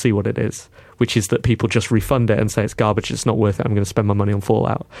 hours, you'll see what it is, which is that people just refund it and say it's garbage, it's not worth it, I'm going to spend my money on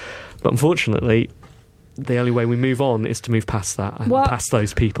Fallout. But unfortunately, the only way we move on is to move past that and past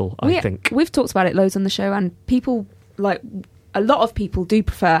those people, I think. We've talked about it loads on the show, and people, like, a lot of people do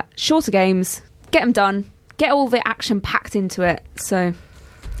prefer shorter games, get them done, get all the action packed into it, so...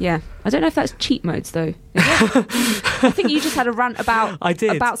 Yeah, I don't know if that's cheat modes though. I think you just had a rant about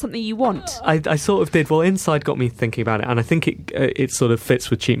something you want. I sort of did. Well, Inside got me thinking about it, and I think it sort of fits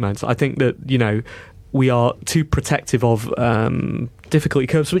with cheat modes. I think that, you know, we are too protective of difficulty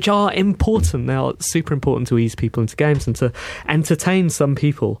curves, which are important. They are super important to ease people into games and to entertain some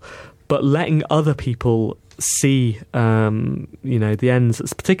people, but letting other people see, you know, the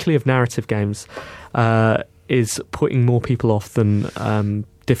ends, particularly of narrative games, is putting more people off than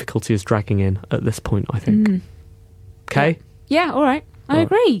difficulty is dragging in at this point, I think. Okay? Yeah, all right. I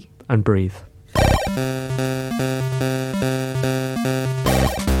agree. And breathe.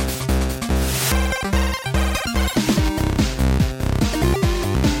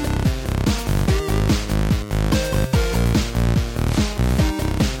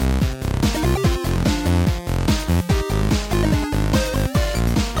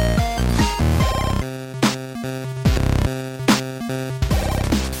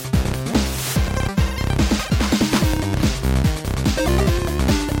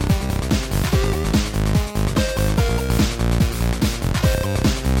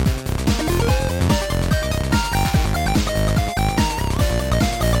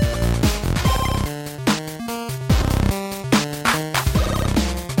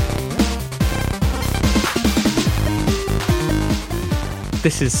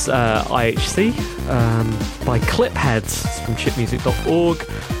 This is IHC by Clipheads. It's from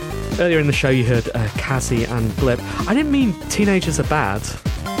chipmusic.org. Earlier in the show you heard Kazi and Blip. I didn't mean teenagers are bad.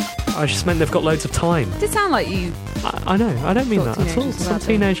 I just meant they've got loads of time. It did sound like you... I know, I don't mean that at all.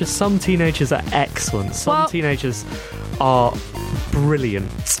 Some teenagers are excellent. Some teenagers are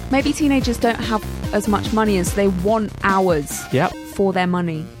brilliant. Maybe teenagers don't have as much money as they want hours for their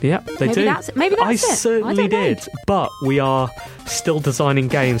money. Yep, they do. Maybe that's I it. Certainly did. But we are still designing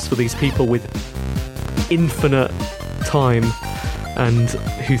games for these people with infinite time and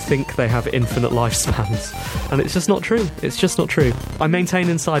who think they have infinite lifespans. And it's just not true. It's just not true. I maintain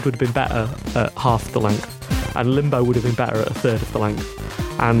Inside would have been better at half the length, and Limbo would have been better at a third of the length.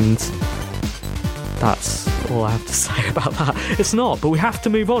 And that's all I have to say about that. It's not, but we have to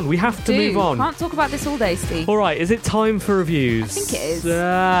move on. We have to move on. Can't talk about this all day, Steve. All right, is it time for reviews? I think it is.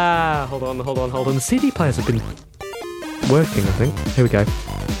 Hold on. The CD players have been working, I think. Here we go.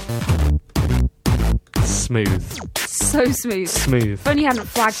 Smooth. So smooth. Smooth. If only you hadn't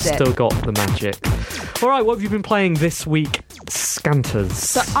flagged it. Still got the magic. All right, what have you been playing this week, Scanters?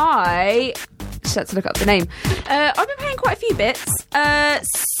 So I just had to look up the name. I've been playing quite a few bits.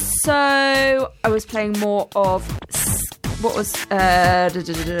 So I was playing more of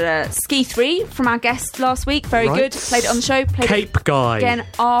Ski 3 from our guest last week. Very good. Played it on the show. Played Cape it Guy again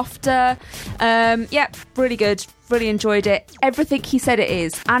after. Really good. Really enjoyed it. Everything he said it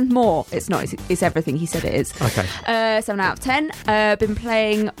is, and more. It's not. It's everything he said it is. Okay. 7 out of 10. Been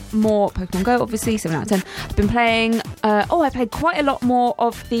playing more Pokemon Go, obviously. 7 out of 10. Been playing. I played quite a lot more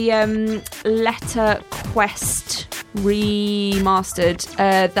of the Letter Quest remastered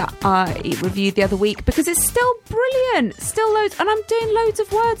that I reviewed the other week because it's still brilliant. Still loads, and I'm doing loads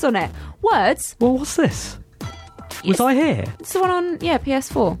of words on it. Words. Well, what's this? Was I here? It's the one on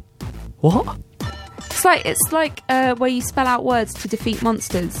PS4. What? It's like where you spell out words to defeat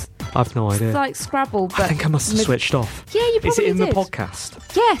monsters. I've no idea. It's like Scrabble, but I think I must have switched off. Yeah, you probably did. Is it in did. the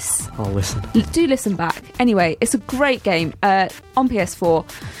podcast? Yes. I'll listen. Do listen back. Anyway, it's a great game on PS4.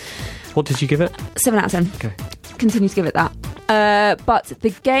 What did you give it? 7 out of 10. Okay. Continue to give it that. But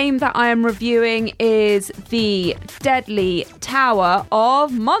the game that I am reviewing is The Deadly Tower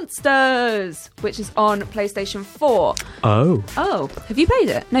of Monsters, which is on PlayStation 4. Oh. Have you played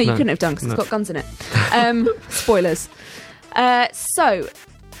it? No, you couldn't have done because it's got guns in it. Spoilers. So,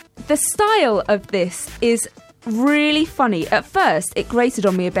 the style of this is really funny. At first, it grated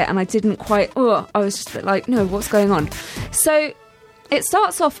on me a bit and I didn't quite... I was just a bit like, no, what's going on? So... it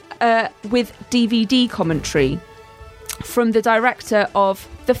starts off with DVD commentary from the director of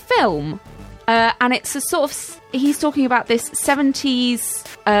the film, and it's a sort of, he's talking about this 70s-ish,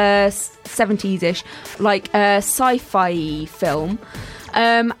 like sci-fi film.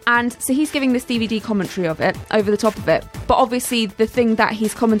 And so he's giving this DVD commentary of it, over the top of it. But obviously the thing that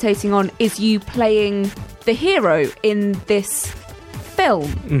he's commentating on is you playing the hero in this film.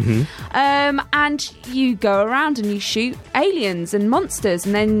 Mm-hmm. And you go around and you shoot aliens and monsters,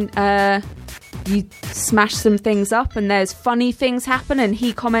 and then you smash some things up and there's funny things happen, and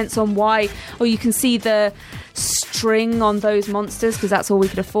he comments on why, or you can see the string on those monsters because that's all we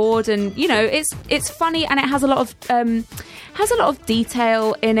could afford, and you know, it's funny, and it has a lot of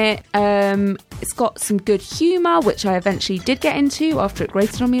detail in it. It's got some good humour, which I eventually did get into after it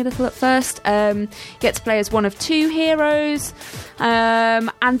grated on me a little at first. You get to play as one of two heroes,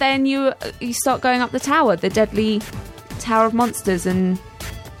 and then you start going up the tower, the deadly tower of monsters, and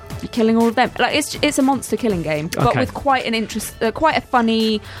killing all of them. Like it's a monster killing game, but with quite an quite a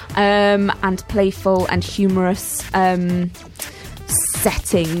funny and playful and humorous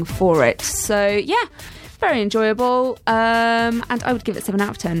setting for it. So yeah, very enjoyable, and I would give it 7 out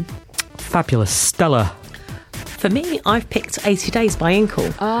of 10. Fabulous. Stella? For me, I've picked 80 Days by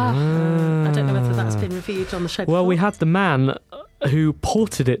Inkle. I don't know whether that's been reviewed on the show before. Well, we had the man who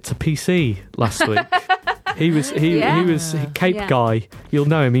ported it to PC last week. He was cape guy. You'll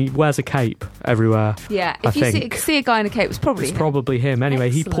know him. He wears a cape everywhere. Yeah, if you see a guy in a cape, it's probably him. Anyway,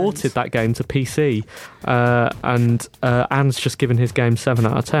 Excellent. He ported that game to PC, and Anne's just given his game 7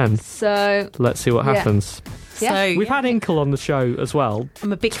 out of 10. So let's see what happens. Yeah. So, We've had Inkle on the show as well.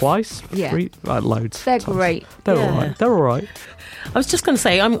 I'm a big twice, Yeah. loads. they're times. great. They're Yeah. all right. They're all right. I was just going to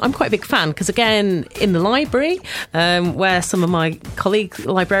say I'm quite a big fan because, again, in the library, where some of my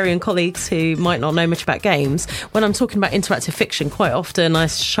librarian colleagues who might not know much about games, when I'm talking about interactive fiction, quite often I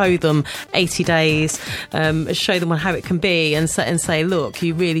show them 80 Days, show them how it can be, and say, look,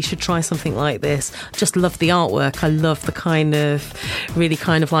 you really should try something like this. Just love the artwork. I love the really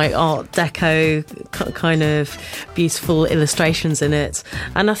kind of like Art Deco kind of beautiful illustrations in it,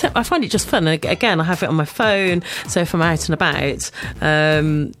 and I find it just fun. Again, I have it on my phone, so if I'm out and about.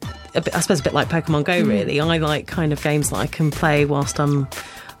 I suppose a bit like Pokemon Go, really. I like kind of games that I can play whilst I'm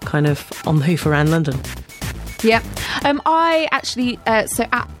kind of on the hoof around London. Yeah. I actually, so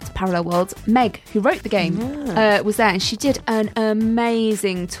at Parallel Worlds, Meg, who wrote the game, was there, and she did an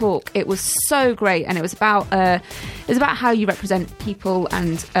amazing talk. It was so great, and it was about how you represent people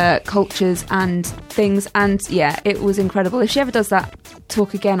and cultures and things, and yeah, it was incredible. If she ever does that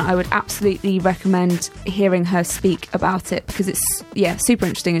talk again, I would absolutely recommend hearing her speak about it, because it's super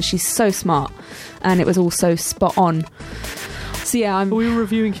interesting, and she's so smart, and it was all so spot on. So yeah, Are we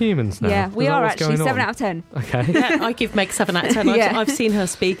reviewing humans now? Yeah, we are actually 7 out of 10. Okay. Yeah, I give Meg 7 out of 10. I've seen her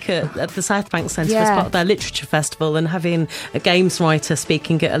speak at the South Bank Centre as part of their literature festival, and having a games writer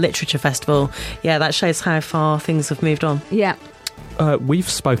speaking at a literature festival, that shows how far things have moved on. Yeah. We've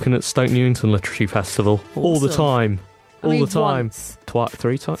spoken at Stoke Newington Literary Festival all the time. All the time.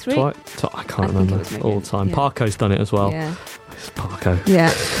 Three times? I can't remember. All the time. Yeah. Parko's done it as well. Yeah. It's Parko.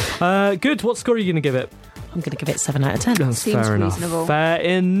 Yeah. Good. What score are you going to give it? I'm going to give it 7 out of 10. That's Seems fair reasonable. enough. Fair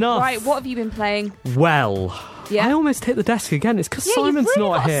enough. Right, what have you been playing? Well, Yeah. I almost hit the desk again. It's because Simon's you've really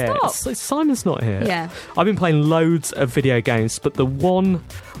not gotta here. stop. Simon's not here. Yeah. I've been playing loads of video games, but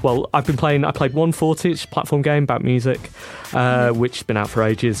I played 140, it's a platform game about music, which has been out for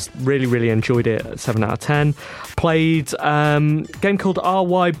ages. Really, really enjoyed it. 7 out of 10. Played a game called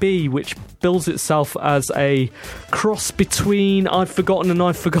RYB, which bills itself as a cross between I've Forgotten and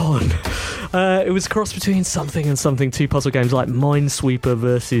I've Forgotten. It was a cross between something and something, two puzzle games like Minesweeper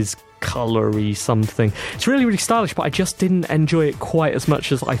versus colory something. It's really, really stylish, but I just didn't enjoy it quite as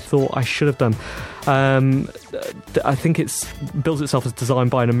much as I thought I should have done. I think it bills itself as designed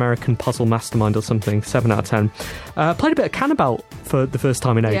by an American puzzle mastermind or something. 7 out of 10. Played a bit of Cannibal for the first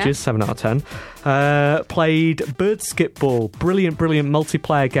time in ages. 7 out of 10. Played Bird Skip Ball. Brilliant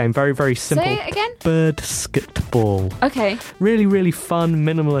multiplayer game. Very, very simple. Say it again? Bird Skip Ball. Okay. Really, really fun,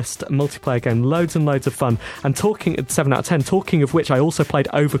 minimalist multiplayer game. Loads and loads of fun. And talking at 7 out of 10, talking of which, I also played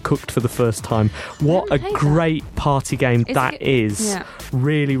Overcooked for the first time. What a great party game that is. Yeah.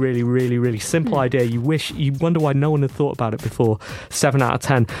 Really, really, really, really simple idea. idea. You wonder why no one had thought about it before. 7 out of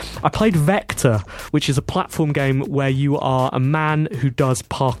 10. I played Vector, which is a platform game where you are a man who does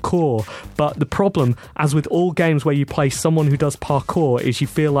parkour. But the problem, as with all games where you play someone who does parkour, is you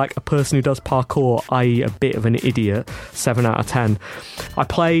feel like a person who does parkour, i.e. a bit of an idiot. 7 out of 10. I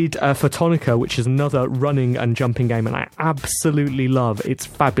played Photonica, which is another running and jumping game, and I absolutely love. It's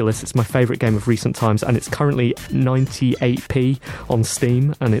fabulous. It's my favourite game of recent times, and it's currently 98p on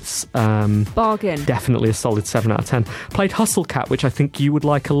Steam, and it's bargain. Definitely a solid 7 out of 10. Played Hustle Cat, which I think you would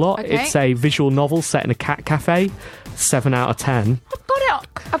like a lot. Okay. It's a visual novel set in a cat cafe. 7 out of 10.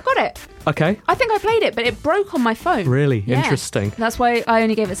 I've got it. Okay. I think I played it, but it broke on my phone. Really? Yeah. Interesting. That's why I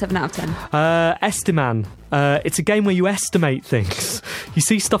only gave it 7 out of 10. Estiman. It's a game where you estimate things. You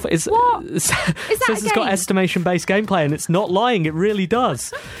see stuff... What? Is that says it's got estimation-based gameplay, and it's not lying. It really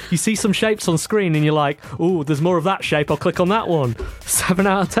does. You see some shapes on screen, and you're like, oh, there's more of that shape. I'll click on that one. 7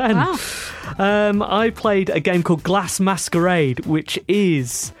 out of 10. Wow. I played a game called Glass Masquerade, which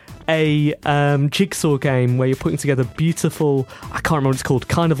is a jigsaw game where you're putting together beautiful, I can't remember what it's called,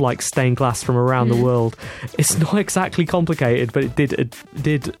 kind of like stained glass from around the world. It's not exactly complicated, but it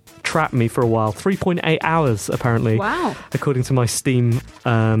did trap me for a while. 3.8 hours apparently. Wow. According to my Steam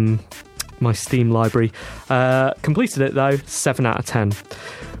library. Completed it though. 7 out of 10.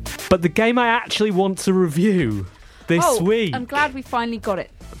 But the game I actually want to review this week, I'm glad we finally got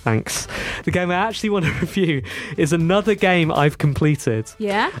it. Thanks. The game I actually want to review is another game I've completed.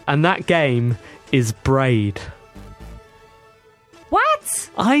 Yeah? And that game is Braid. What?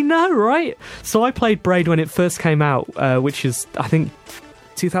 I know, right? So I played Braid when it first came out, which is, I think,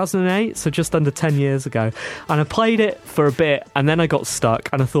 2008, so just under 10 years ago. And I played it for a bit, and then I got stuck,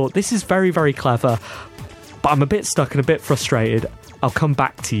 and I thought, this is very, very clever, but I'm a bit stuck and a bit frustrated. I'll come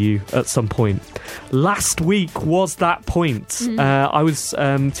back to you at some point. Last week was that point. I was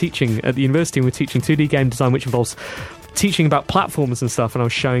teaching at the university, and we're teaching 2D game design, which involves teaching about platformers and stuff, and I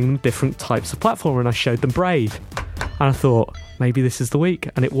was showing them different types of platformer, and I showed them Braid. And I thought, maybe this is the week.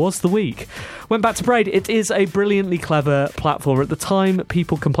 And it was the week. Went back to Braid. It is a brilliantly clever platformer. At the time,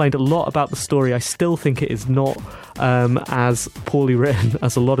 people complained a lot about the story. I still think it is not as poorly written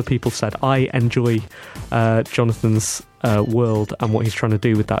as a lot of people said. I enjoy Jonathan's world and what he's trying to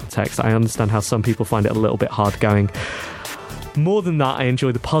do with that text. I understand how some people find it a little bit hard going. More than that, I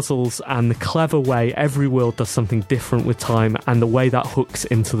enjoy the puzzles and the clever way every world does something different with time, and the way that hooks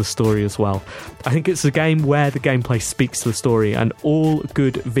into the story as well. I think it's a game where the gameplay speaks to the story, and all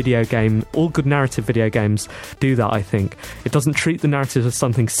good narrative video games do that, I think. It doesn't treat the narrative as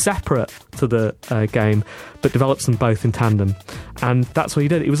something separate to the game, but develops them both in tandem. And that's what he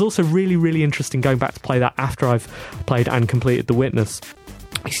did. It was also really, really interesting going back to play that after I've played and completed The Witness.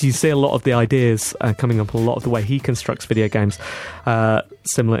 You see a lot of the ideas coming up, a lot of the way he constructs video games,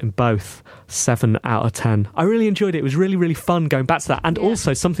 similar in both. 7 out of 10. I really enjoyed it. It was really, really fun going back to that. And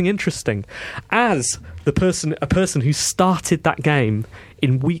also something interesting, as a person who started that game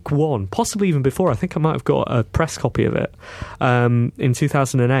in week 1, possibly even before, I think I might have got a press copy of it in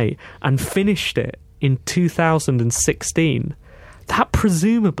 2008, and finished it in 2016, that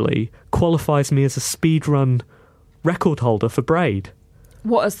presumably qualifies me as a speedrun record holder for Braid.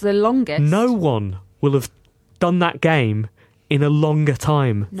 What is the longest? No one will have done that game in a longer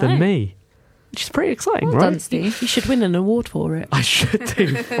time than me. Which is pretty exciting, well right? Done, Steve. You should win an award for it. I should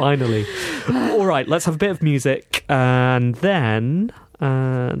do, finally. All right, let's have a bit of music, and then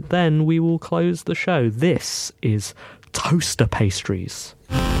we will close the show. This is Toaster Pastries.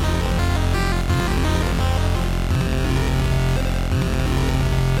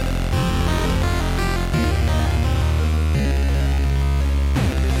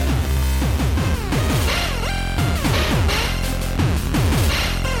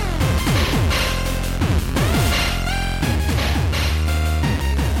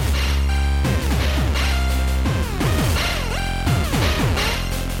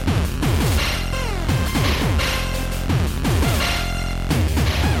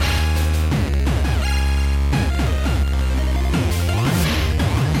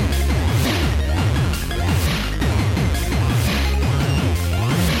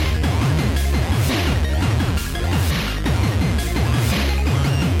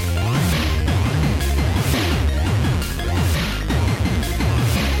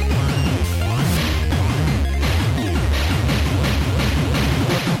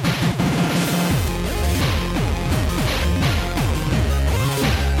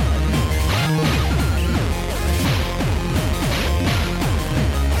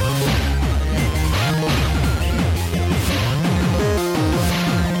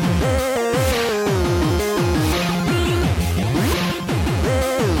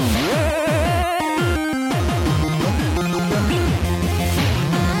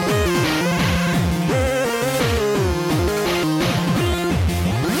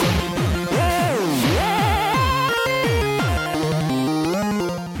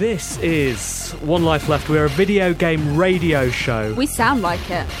 This is One Life Left. We're a video game radio show. We sound like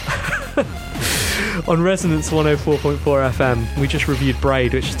it. On Resonance 104.4 FM. We just reviewed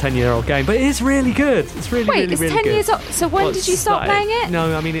Braid, which is a 10-year-old game, but it is really good. It's really, really, really good. Wait, it's 10 years old? So when did you start playing it?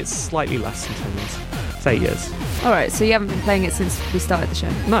 No, I mean, it's slightly less than 10 years. It's 8 years. All right, so you haven't been playing it since we started the show?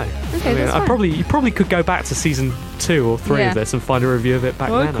 No. Okay, that's fine. You probably could go back to season 2 or 3 of this and find a review of it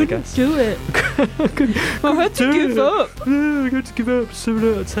back then, I guess. Do it. I had to give up. I had to give up.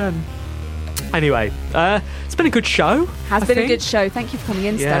 7 out of 10. Anyway, it's been a good show. Has been a good show. Thank you for coming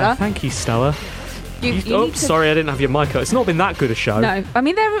in, Stella. Yeah, thank you, Stella. Sorry, I didn't have your mic on. It's not been that good a show. No, I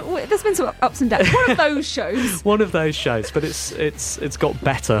mean there's been some ups and downs. One of those shows. One of those shows, but it's got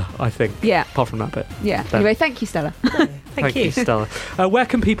better, I think. Yeah. Apart from that bit. Yeah. Anyway, thank you, Stella. Thank you, Stella. Where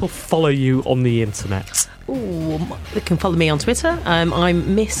can people follow you on the internet? Ooh, they can follow me on Twitter. I'm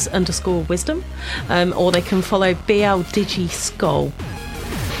Miss_Wisdom, or they can follow BL Digiskull.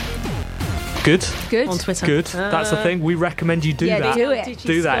 Good. On Twitter. Good. That's the thing. We recommend you do that. Do it.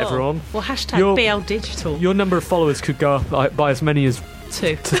 Do that, everyone. Well, hashtag BL Digital. Your number of followers could go up by as many as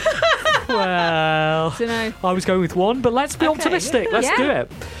 2. Well, I was going with 1, but let's be optimistic. Let's do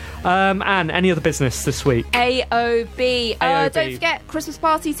it. Anne, any other business this week? AOB. Don't forget, Christmas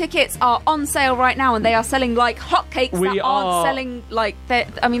party tickets are on sale right now, and they are selling like hotcakes. Aren't selling like they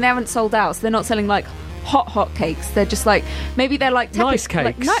haven't sold out, so they're not selling like hot cakes. They're just like, maybe they're like nice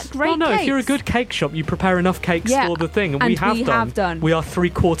cakes. Great cakes. If you're a good cake shop, you prepare enough cakes for the thing, and we have done. We are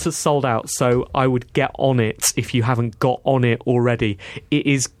 3/4 sold out, so I would get on it if you haven't got on it already. It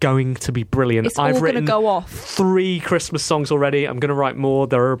is going to be brilliant. It's all going to go off. 3 Christmas songs already. I'm going to write more.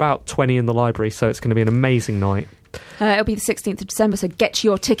 There are about 20 in the library, so it's going to be an amazing night. It'll be the 16th of December, so get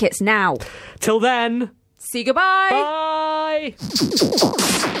your tickets now. Till then, see you, goodbye. Bye.